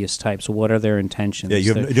 dubious types. What are their intentions? Yeah,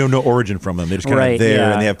 you have no origin from them. They're just kind Right, of there,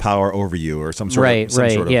 yeah. and they have power over you, or some sort Right, of some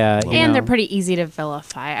right, sort of yeah. level. You And know. they're pretty easy to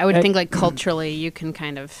vilify. I would think like culturally you can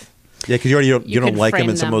kind of. Yeah, because you already You you don't could like them frame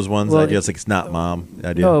in some of them. those ones. Well, The idea it's like it's not mom.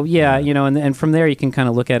 Idea. Oh yeah, you know, and from there you can kind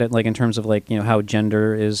of look at it like in terms of like how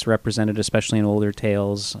gender is represented, especially in older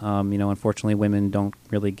tales. Unfortunately, women don't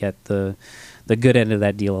really get the good end of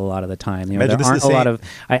that deal a lot of the time. Imagine There this is aren't the a lot same-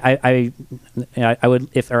 of. I would,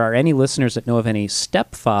 if there are any listeners that know of any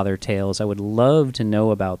stepfather tales, I would love to know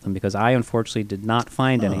about them because I unfortunately did not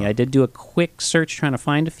find any. I did do a quick search trying to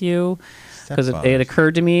find a few. Because it Stepfathers.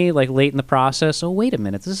 occurred to me like late in the process. Oh, wait a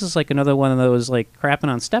minute! This is like another one of those like crapping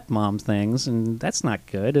on stepmom things, and that's not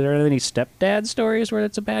good. Are there any stepdad stories where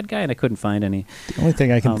it's a bad guy? And I couldn't find any. The only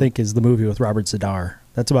thing I can think is the movie with Robert Zadar.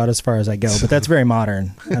 That's about as far as I go, but that's very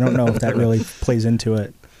modern. I don't know if that really plays into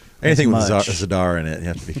it. Anything with much. Zadar in it, you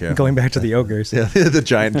have to be careful. Going back to the ogres. Yeah, the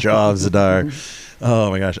giant jaw of Zadar. Oh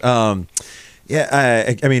my gosh.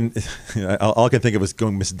 Yeah, I mean, all I could think of was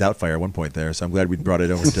going Mrs. Doubtfire at one point there, so I'm glad we brought it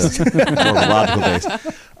over to more of a logical base.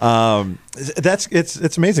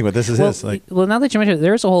 It's amazing what this is. Well, now that you mention it,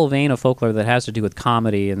 there's a whole vein of folklore that has to do with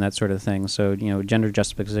comedy and that sort of thing. So gender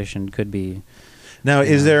juxtaposition could be. Now,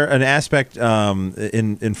 is there an aspect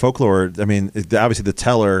in folklore? I mean, obviously the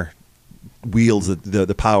teller wields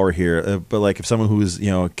the power here, but like if someone who's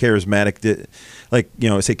charismatic,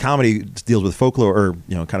 say comedy deals with folklore or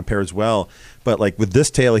kind of pairs well, but like with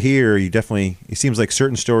this tale here, it seems like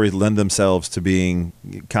certain stories lend themselves to being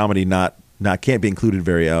comedy, not can't be included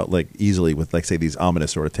very easily with like say these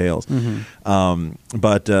ominous sort of tales.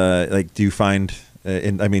 But do you find?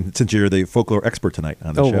 I mean, since you're the folklore expert tonight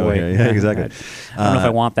on the show, boy. yeah, exactly. I don't know if I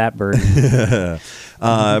want that burden.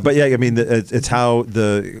 But yeah, I mean, it's how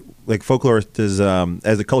the folklore does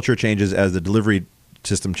as the culture changes, as the delivery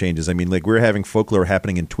system changes. I mean, like we're having folklore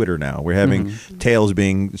happening in Twitter now. We're having tales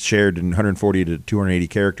being shared in 140 to 280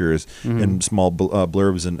 characters in small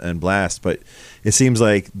blurbs and blasts. But it seems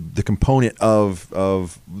like the component of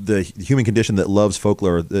the human condition that loves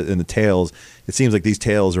folklore in the tales, it seems like these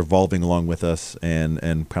tales are evolving along with us and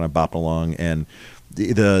kind of bopping along. And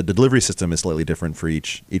the delivery system is slightly different for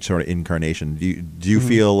each sort of incarnation. Do you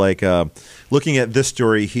feel like looking at this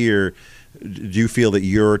story here? Do you feel that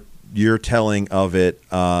your telling of it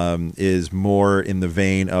is more in the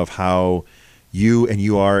vein of how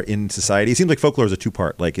you are in society. It seems like folklore is a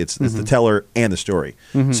two-part. Like it's the teller and the story.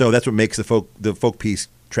 So that's what makes the folk piece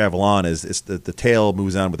travel on. Is the tale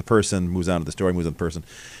moves on with the person, moves on to the story, moves on to the person.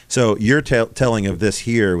 So your telling of this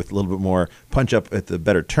here with a little bit more punch up at the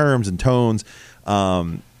better terms and tones.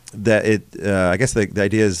 That it, I guess the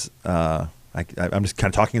idea is, I'm just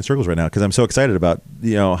kind of talking in circles right now because I'm so excited about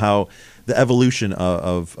how the evolution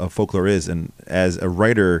of folklore is. And as a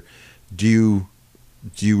writer, do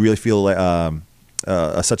you really feel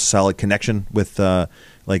such a solid connection with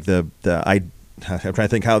like I'm trying to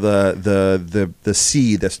think how the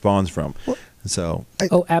seed that spawns from. So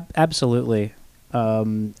absolutely.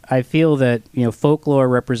 I feel that folklore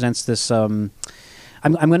represents this.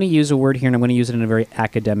 I'm going to use a word here, and I'm going to use it in a very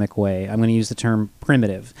academic way. I'm going to use the term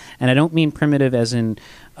primitive, and I don't mean primitive as in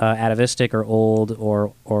atavistic or old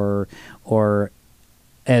or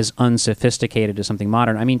as unsophisticated as something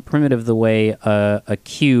modern. I mean primitive the way a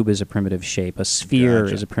cube is a primitive shape, a sphere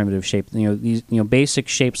is a primitive shape. These basic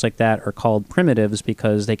shapes like that are called primitives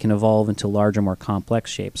because they can evolve into larger, more complex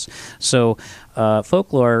shapes. So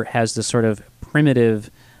folklore has this sort of primitive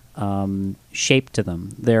shape to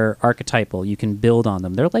them. They're archetypal. You can build on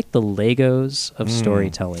them. They're like the Legos of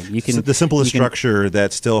storytelling. You can the simplest structure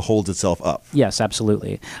that still holds itself up. Yes,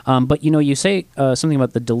 absolutely. But you say something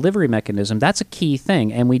about the delivery mechanism. That's a key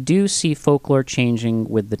thing, and we do see folklore changing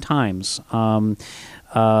with the times. One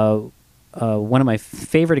of my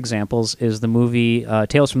favorite examples is the movie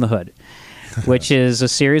Tales from the Hood, which is a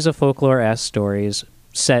series of folklore-esque stories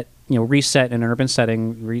set. Reset in an urban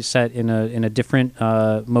setting, reset in a different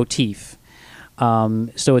motif.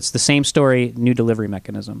 So it's the same story, new delivery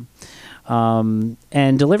mechanism. And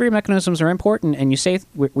delivery mechanisms are important. And you say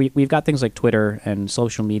we've got things like Twitter and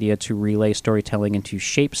social media to relay storytelling and to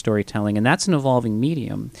shape storytelling, and that's an evolving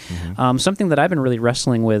medium. Something that I've been really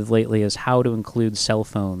wrestling with lately is how to include cell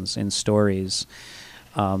phones in stories.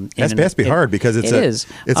 That's has to be hard because it's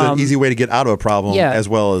an easy way to get out of a problem as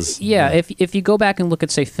well as If you go back and look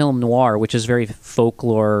at say film noir, which is very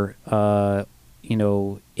folklore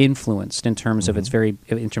influenced in terms of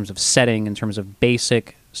in terms of setting, in terms of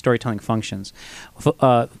basic storytelling functions.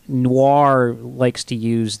 Noir likes to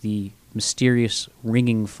use the mysterious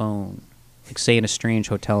ringing phone, like say in a strange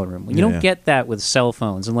hotel room. You don't get that with cell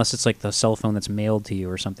phones unless it's like the cell phone that's mailed to you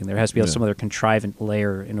or something. There has to be some other contrivant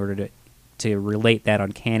layer in order to relate that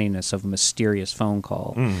uncanniness of a mysterious phone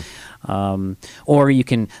call. Or you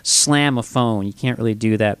can slam a phone. You can't really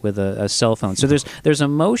do that with a cell phone. So there's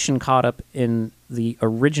emotion caught up in the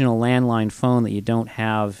original landline phone that you don't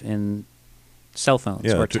have in cell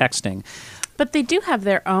phones or texting. But they do have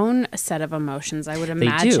their own set of emotions, I would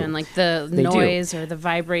imagine, like the noise or the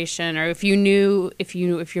vibration, or if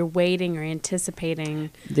you're waiting or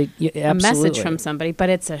anticipating a message from somebody.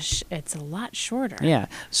 But it's a lot shorter. Yeah,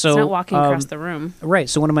 so it's not walking across the room. Right.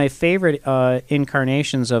 So one of my favorite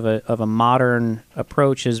incarnations of a modern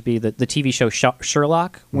approach is the TV show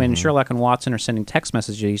Sherlock. When Sherlock and Watson are sending text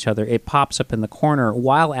messages to each other, it pops up in the corner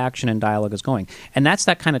while action and dialogue is going, and that's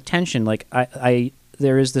that kind of tension. Like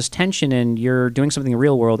there is this tension in you're doing something in the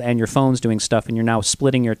real world and your phone's doing stuff and you're now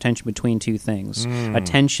splitting your attention between two things. A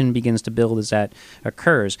tension begins to build as that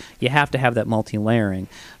occurs. You have to have that multi-layering.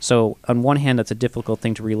 So on one hand, that's a difficult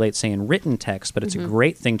thing to relate, say, in written text, but it's a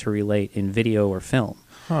great thing to relate in video or film.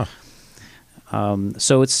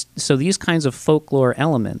 So these kinds of folklore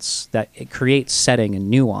elements that create setting and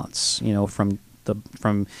nuance, from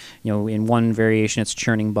in one variation it's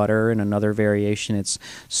churning butter, in another variation it's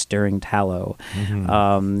stirring tallow.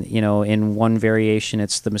 In one variation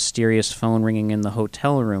it's the mysterious phone ringing in the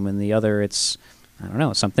hotel room, and the other it's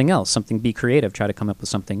something else, something. Be creative, try to come up with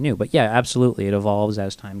something new. But yeah, absolutely, it evolves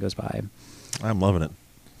as time goes by. I'm loving it.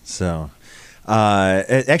 So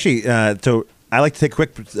so I like to take a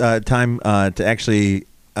quick time to actually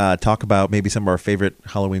talk about maybe some of our favorite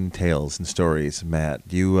Halloween tales and stories. Matt,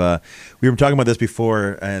 we were talking about this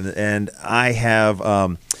before, and I have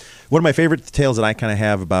one of my favorite tales that I kind of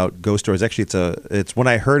have about ghost stories. Actually, it's one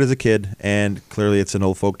I heard as a kid, and clearly it's an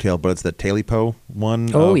old folk tale, but it's the Tailypo one.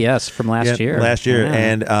 Oh yes, from last year.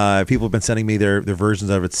 And people have been sending me their versions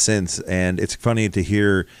of it since, and it's funny to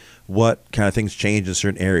hear what kind of things change in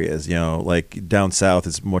certain areas. Like down south,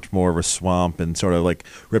 it's much more of a swamp and sort of like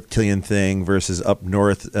reptilian thing versus up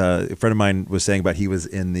north. A friend of mine was saying about he was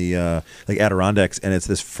in the like Adirondacks, and it's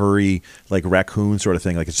this furry like raccoon sort of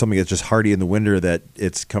thing. Like it's something that's just hardy in the winter that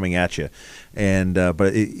it's coming at you. And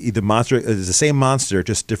but the monster is the same monster,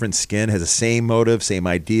 just different skin, has the same motive, same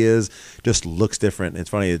ideas, just looks different. It's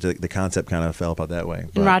funny, the concept kind of fell out that way.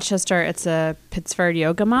 In Rochester, it's a Pittsford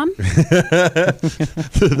yoga mom.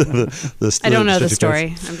 the I don't know the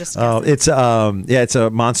story. I'm just guessing. It's a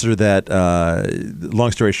monster that,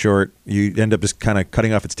 long story short, you end up just kind of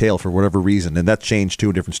cutting off its tail for whatever reason, and that's changed to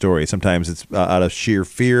a different story. Sometimes it's out of sheer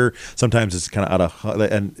fear. Sometimes it's kind of out of,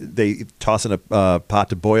 and they toss in a pot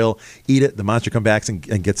to boil, eat it. The monster comes back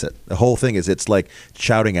and gets it. The whole thing is it's like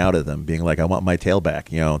shouting out at them, being like, "I want my tail back,"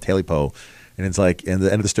 taily po. And it's like, in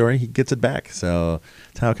the end of the story, he gets it back. So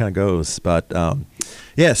that's how it kind of goes. But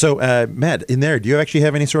So Matt, in there, do you actually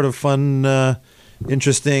have any sort of fun,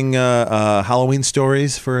 interesting Halloween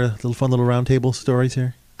stories for little roundtable stories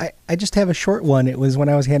here? I just have a short one. It was when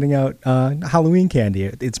I was handing out Halloween candy.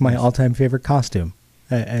 It's my all-time favorite costume.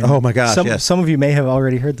 Oh my gosh! Yes. Some of you may have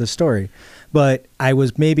already heard this story, but I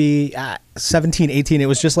was maybe 17, 18. It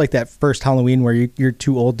was just like that first Halloween where you're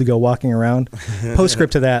too old to go walking around.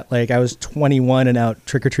 Postscript to that, like I was 21 and out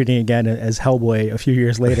trick-or-treating again as Hellboy a few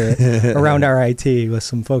years later around RIT with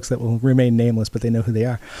some folks that will remain nameless, but they know who they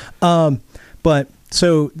are.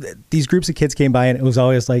 So these groups of kids came by, and it was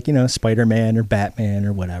always like, Spider-Man or Batman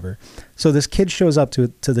or whatever. So this kid shows up to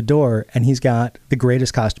the door, and he's got the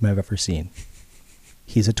greatest costume I've ever seen.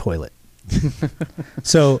 He's a toilet.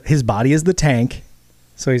 So his body is the tank.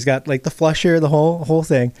 So he's got like the flusher, the whole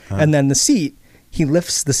thing. And then the seat, he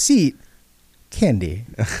lifts the seat, candy.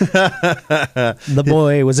 The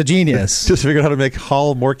boy was a genius. Just figured out how to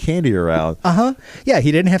haul more candy around. Yeah,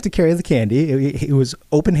 he didn't have to carry the candy. It was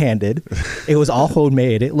open-handed. It was all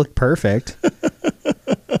homemade. It looked perfect.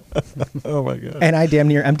 Oh my God. And I damn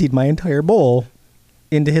near emptied my entire bowl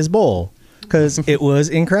into his bowl because it was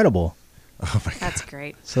incredible. Oh my God. That's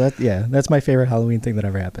great. So that's my favorite Halloween thing that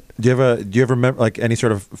ever happened. Do you ever remember like any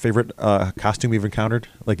sort of favorite costume you've encountered,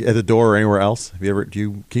 like at the door or anywhere else? Have you ever?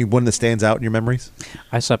 Can you one that stands out in your memories?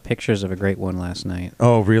 I saw pictures of a great one last night.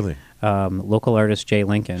 Oh, really? Local artist Jay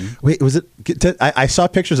Lincoln. Wait, was it? I saw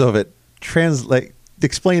pictures of it.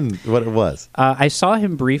 Explain what it was. I saw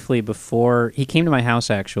him briefly before he came to my house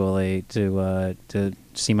actually to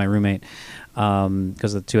see my roommate.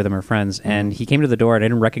 Because the two of them are friends, and he came to the door, and I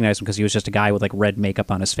didn't recognize him because he was just a guy with like red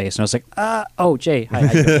makeup on his face, and I was like, "Oh, Jay, hi,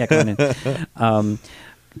 yeah, come in."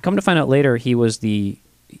 Come to find out later, he was the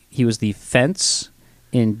fence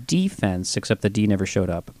in defense, except the D never showed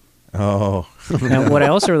up. Oh. And what I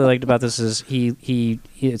also really liked about this is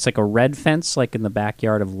it's like a red fence like in the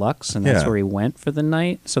backyard of Lux, and that's where he went for the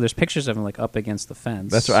night. So there's pictures of him like up against the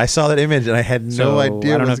fence. That's right. I saw that image and I had no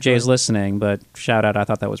idea. I don't know if Jay's listening, but shout out. I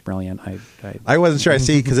thought that was brilliant. I wasn't sure. I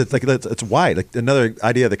see because it's wide. Like another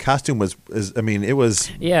idea. The costume it was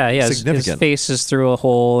significant. His face is through a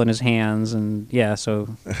hole in his hands, and so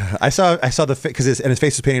I saw the because his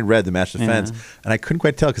face is painted red to match the fence, and I couldn't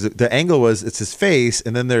quite tell because the angle was it's his face,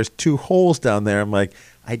 and then there's two holes down there. I'm like,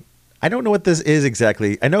 I don't know what this is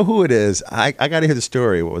exactly. I know who it is. I got to hear the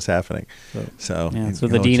story, what was happening. So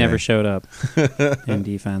the D never showed up in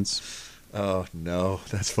defense. Oh, no.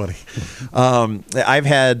 That's funny. I've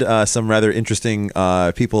had some rather interesting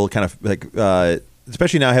people kind of like,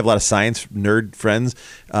 especially now I have a lot of science nerd friends,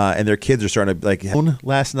 and their kids are starting to like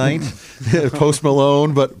last night, Post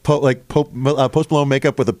Malone, but Post Malone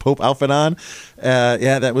makeup with a Pope outfit on.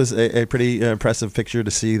 That was a pretty impressive picture to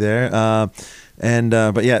see there.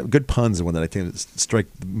 But good puns is one that I think strike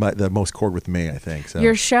the most chord with me, I think. So.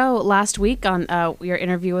 Your show last week on your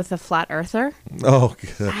interview with the Flat Earther. Oh,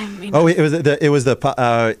 it was the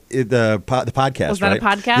podcast. Was that right? a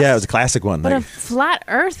podcast? Yeah, it was a classic one. But a Flat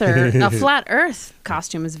Earther, a Flat Earth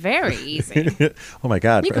costume is very easy. Oh my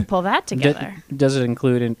God! You could pull that together. Does it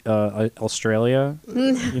include Australia?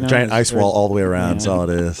 Giant ice wall all the way around. That's all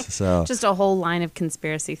it is. So just a whole line of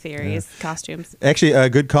conspiracy theories, costumes. Actually, a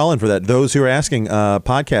good call in for that. Those who are asking,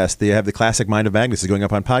 podcast, they have the classic Mind of Magnus is going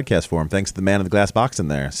up on podcast form. Thanks to the man in the glass box in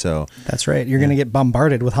there. So that's right. You're going to get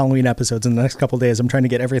bombarded with Halloween episodes in the next couple of days. I'm trying to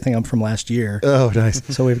get everything up from last year. Oh, nice.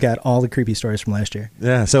 So we've got all the creepy stories from last year.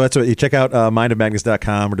 Yeah. So that's what you check out,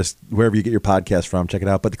 mindofmagnus.com or just wherever you get your podcast from. Check it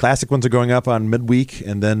out. But the classic ones are going up on midweek,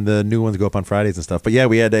 and then the new ones go up on Fridays and stuff. But yeah,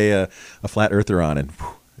 we had a flat earther on, and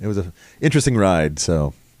it was an interesting ride.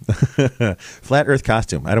 So flat Earth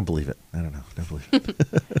costume. I don't believe it. I don't know. I don't believe it.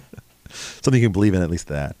 Something you can believe in, at least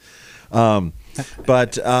that.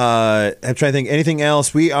 But I'm trying to think anything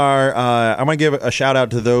else. We are. I'm going to give a shout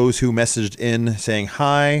out to those who messaged in saying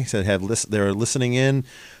hi. Said they're listening in.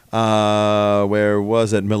 Where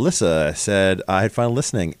was it? Melissa said I had fun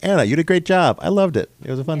listening. Anna, you did a great job. I loved it.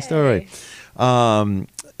 It was a fun story.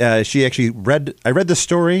 She actually I read the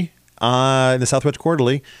story in the Southwest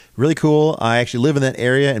Quarterly. Really cool. I actually live in that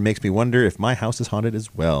area, and it makes me wonder if my house is haunted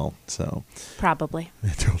as well. So probably.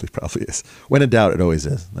 It totally probably is. When in doubt, it always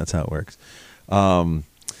is. That's how it works. And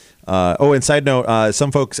side note,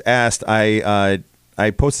 some folks asked,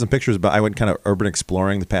 I posted some pictures, but I went kind of urban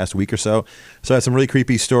exploring the past week or so. So I have some really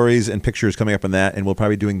creepy stories and pictures coming up on that, and we'll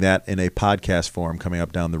probably be doing that in a podcast form coming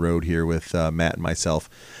up down the road here with Matt and myself.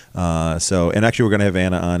 And actually, we're going to have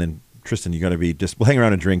Anna on, and Tristan, you're going to be we'll hang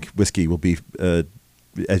around and drink whiskey. We'll be,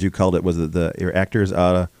 as you called it, was it your actors?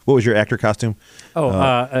 What was your actor costume?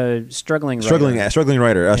 Struggling writer. Struggling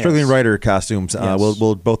writer. Yes. Struggling writer costumes. Yes.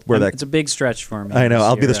 We'll both wear that. It's a big stretch for me. I know. this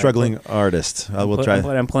I'll be year. the struggling artist. We'll try.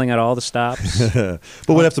 I'm pulling out all the stops. But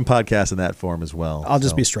we'll have some podcasts in that form as well. I'll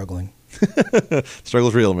just be struggling.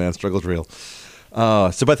 Struggle's real, man. Struggle's real.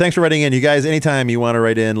 But thanks for writing in. You guys, anytime you want to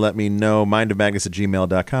write in, let me know.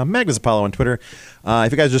 mindofmagnus@gmail.com. Magnus Apollo on Twitter.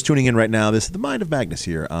 If you guys are just tuning in right now, this is the Mind of Magnus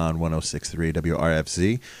here on 106.3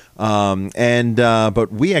 WRFZ.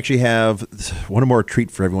 But we actually have one more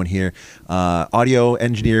treat for everyone here. Audio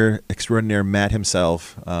engineer extraordinaire Matt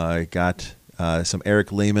himself got some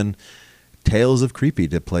Eric Lehman Tales of Creepy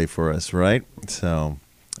to play for us, right? So...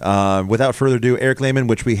 without further ado, Eric Lehman,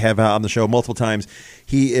 which we have on the show multiple times,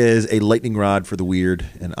 he is a lightning rod for the weird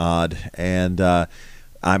and odd. And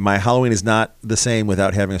my Halloween is not the same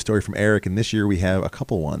without having a story from Eric. And this year we have a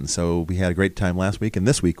couple ones. So we had a great time last week, and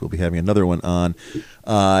this week we'll be having another one on.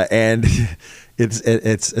 And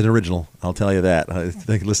it's an original, I'll tell you that.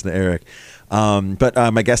 Listen to Eric. But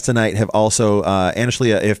my guests tonight have also, Anna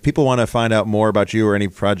Shlia, if people want to find out more about you or any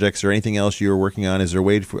projects or anything else you're working on, is there a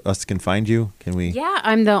way for us to find you? Can we? Yeah,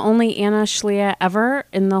 I'm the only Anna Shlia ever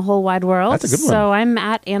in the whole wide world. That's a good one. So I'm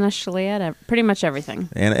at Anna Shlia at pretty much everything.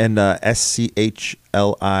 And SCHLIA?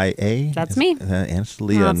 That's me. Anna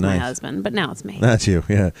Shlia, Well, that's nice. my husband, but now it's me. That's you,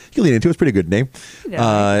 yeah. You can lean into it. It's a pretty good name.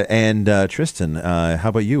 Yeah. And Tristan, how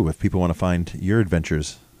about you, if people want to find your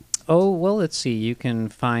adventures? Oh, well, let's see. You can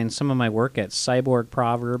find some of my work at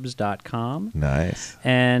cyborgproverbs.com. Nice.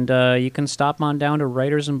 And you can stop on down to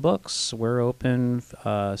Writers and Books. We're open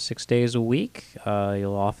 6 days a week.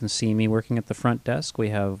 You'll often see me working at the front desk.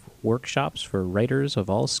 We have workshops for writers of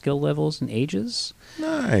all skill levels and ages.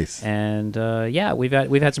 Nice. And we've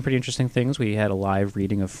had some pretty interesting things. We had a live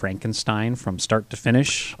reading of Frankenstein from start to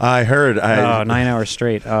finish. I heard. 9 hours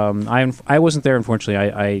straight. I wasn't there, unfortunately.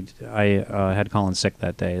 I had Colin sick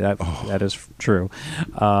that day. That is true.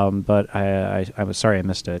 But I was sorry I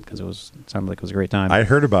missed it because it sounded like it was a great time. I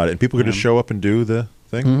heard about it. And people could just show up and do the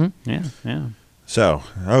thing? Mm-hmm. Yeah. So,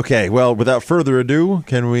 okay. Well, without further ado,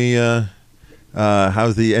 can we...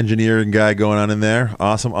 how's the engineering guy going on in there?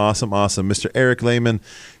 Awesome. Mr. Eric Lehman,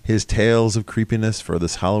 his Tales of Creepiness for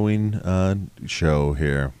this Halloween show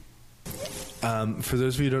here. For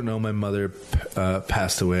those of you who don't know, my mother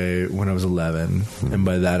passed away when I was 11. And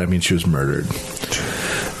by that, I mean she was murdered.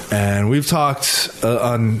 And we've talked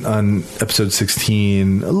on episode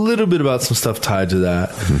 16 a little bit about some stuff tied to that.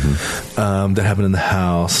 Mm-hmm. That happened in the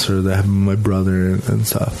house or that happened with my brother and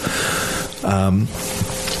stuff.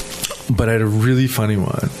 But I had a really funny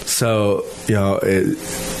one. So,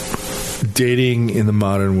 dating in the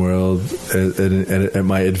modern world at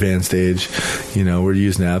my advanced age, we're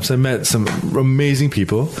using apps. I met some amazing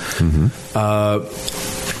people. Mm-hmm.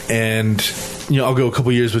 And, I'll go a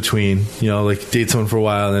couple years between, like date someone for a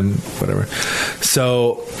while and then whatever.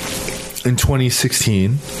 So in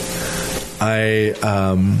 2016, I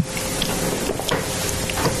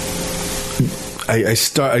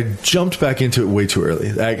jumped back into it way too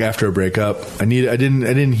early. Like after a breakup, I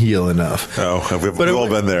didn't heal enough. Oh, we've all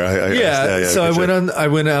been there. So I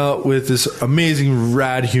went out with this amazing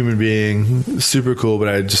rad human being, super cool, but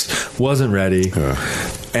I just wasn't ready.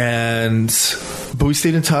 But we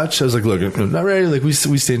stayed in touch. I was like, look, I'm not ready. Like we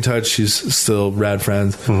stayed in touch. She's still rad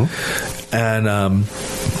friends. Mm-hmm. And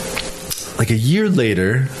like a year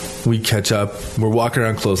later, we catch up. We're walking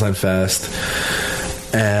around Clothesline Fest,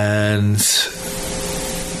 and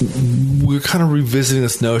we're kind of revisiting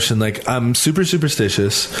this notion. Like, I'm super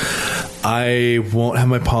superstitious. I won't have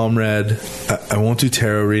my palm read. I won't do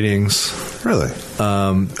tarot readings. Really?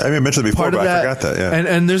 I mentioned it before, but I forgot that. Yeah.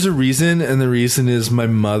 And there's a reason, and the reason is my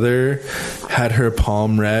mother had her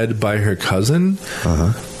palm read by her cousin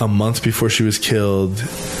a month before she was killed.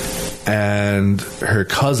 And her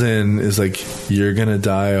cousin is like, you're going to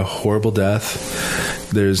die a horrible death.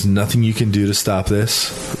 There's nothing you can do to stop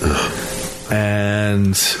this.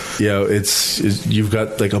 And you've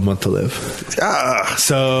got like a month to live.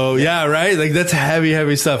 So yeah, right. Like that's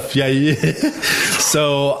heavy stuff. Yeah.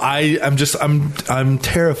 So I'm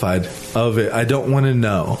terrified of it. I don't want to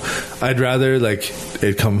know. I'd rather like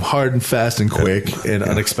it come hard and fast and quick and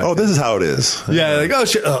unexpected. Oh, this is how it is. Yeah. Like, oh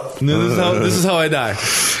shit. Oh, no, this is how I die.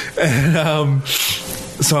 And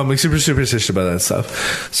so I'm like super superstitious about that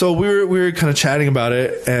stuff. So we were kind of chatting about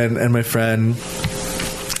it, and my friend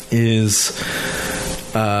is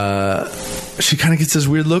she kind of gets this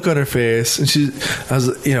weird look on her face, and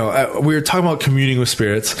we were talking about communing with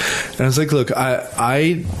spirits, and I was like, look,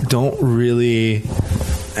 I don't really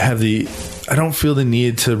I don't feel the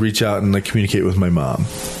need to reach out and like communicate with my mom.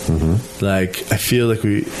 Mm-hmm. Like, I feel like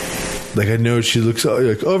I know she looks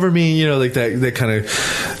like over me, like that kind of,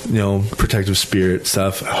 protective spirit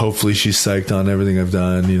stuff. Hopefully she's psyched on everything I've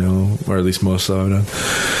done, or at least most of it I've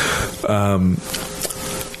done.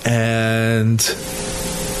 And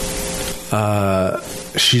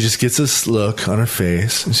she just gets this look on her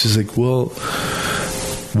face, and she's like, well,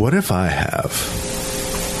 what if I have?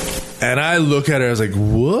 And I look at her, I was like,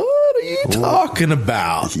 what are you talking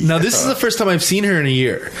about? Yeah. Now, this is the first time I've seen her in a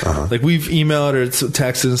year. Uh-huh. Like, we've emailed or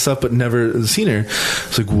texted and stuff, but never seen her.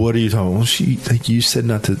 It's like, what are you talking about? Well, you said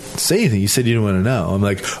not to say anything. You said you didn't want to know. I'm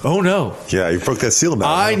like, oh, no. Yeah, you broke that seal about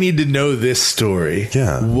it. I need to know this story.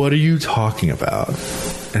 Yeah. What are you talking about?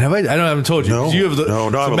 And I haven't told you. No. You have so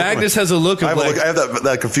Magnus has a look of I have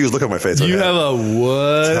that confused look on my face. You have a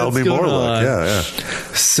what? Tell me more look. Yeah.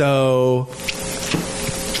 So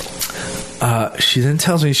she then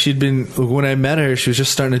tells me when I met her, she was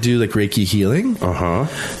just starting to do like Reiki healing. Uh-huh.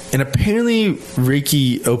 And apparently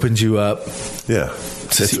Reiki opens you up. Yeah.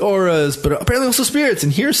 To see auras, but apparently also spirits,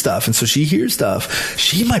 and hear stuff. And so she hears stuff.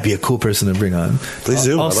 She might be a cool person to bring on. Please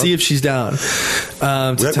do. I'll see if she's down.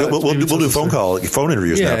 We'll do phone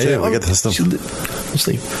interviews now too. Yeah. We get this stuff. She's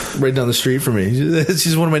like right down the street from me.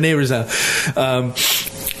 She's one of my neighbors now.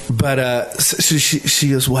 So she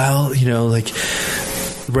goes, well, like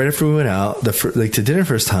right after we went out, to dinner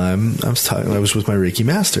first time, I was with my Reiki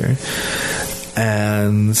master,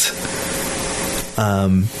 and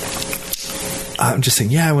I'm just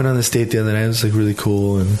saying, I went on this date the other night. It was like really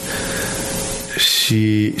cool, and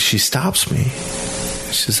she stops me.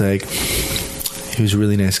 She's like, he was a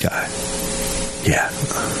really nice guy. Yeah.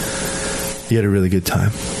 You had a really good time.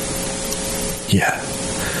 Yeah.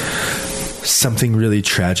 Something really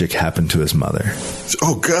tragic happened to his mother.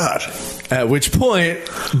 Oh, God. At which point,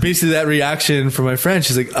 basically that reaction from my friend,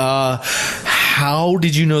 she's like, how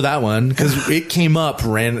did you know that one? Because it came up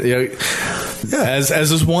randomly. As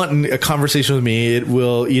is wanting a conversation with me, it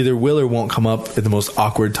will or won't come up at the most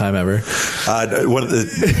awkward time ever.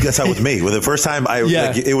 That's how with me. With the first time,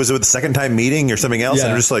 it was with the second time meeting or something else,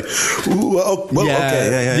 and I'm just like,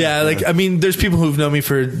 okay, yeah. Like, I mean, there's people who've known me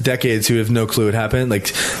for decades who have no clue what happened. Like,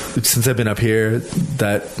 since I've been up here,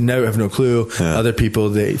 that never have no clue. Yeah. Other people,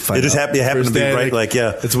 they find it just happened to be right. Like,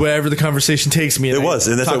 it's wherever the conversation takes me. And that's what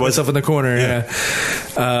it was. Myself in the corner.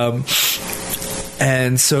 Yeah.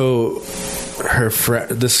 And so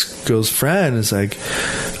this girl's friend is like,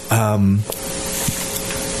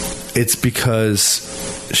 it's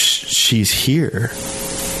because she's here.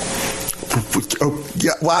 Oh,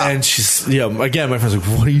 yeah, wow. And she's, again, my friend's like,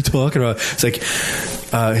 what are you talking about? It's like,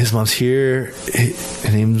 his mom's here.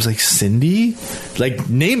 Her name's like Cindy, like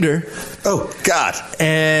named her. Oh, God.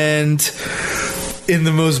 And in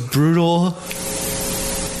the most brutal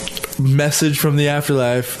message from the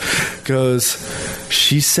afterlife goes,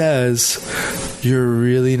 she says, you're a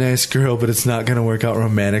really nice girl, but it's not going to work out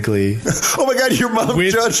romantically. Oh my God, your mom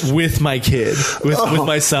judged with my kid, with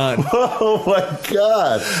my son. Oh my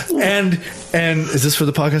God. And is this for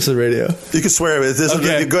the podcast or the radio? You can swear. Go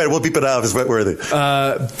ahead, we'll beep it out. It's wet worthy.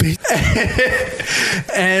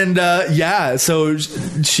 So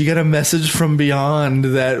she got a message from beyond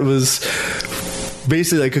that was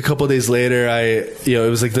basically like a couple of days later. It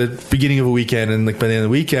was like the beginning of a weekend, and like by the end of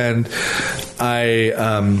the weekend,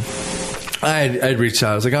 I'd reached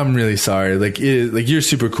out. I was like, I'm really sorry. Like you're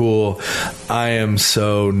super cool. I am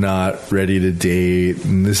so not ready to date,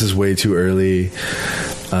 and this is way too early.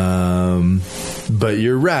 But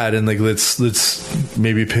you're rad, and like let's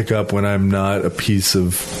maybe pick up when I'm not a piece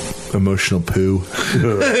of emotional poo.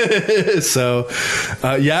 So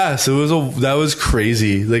that was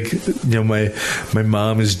crazy. Like, my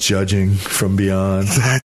mom is judging from beyond.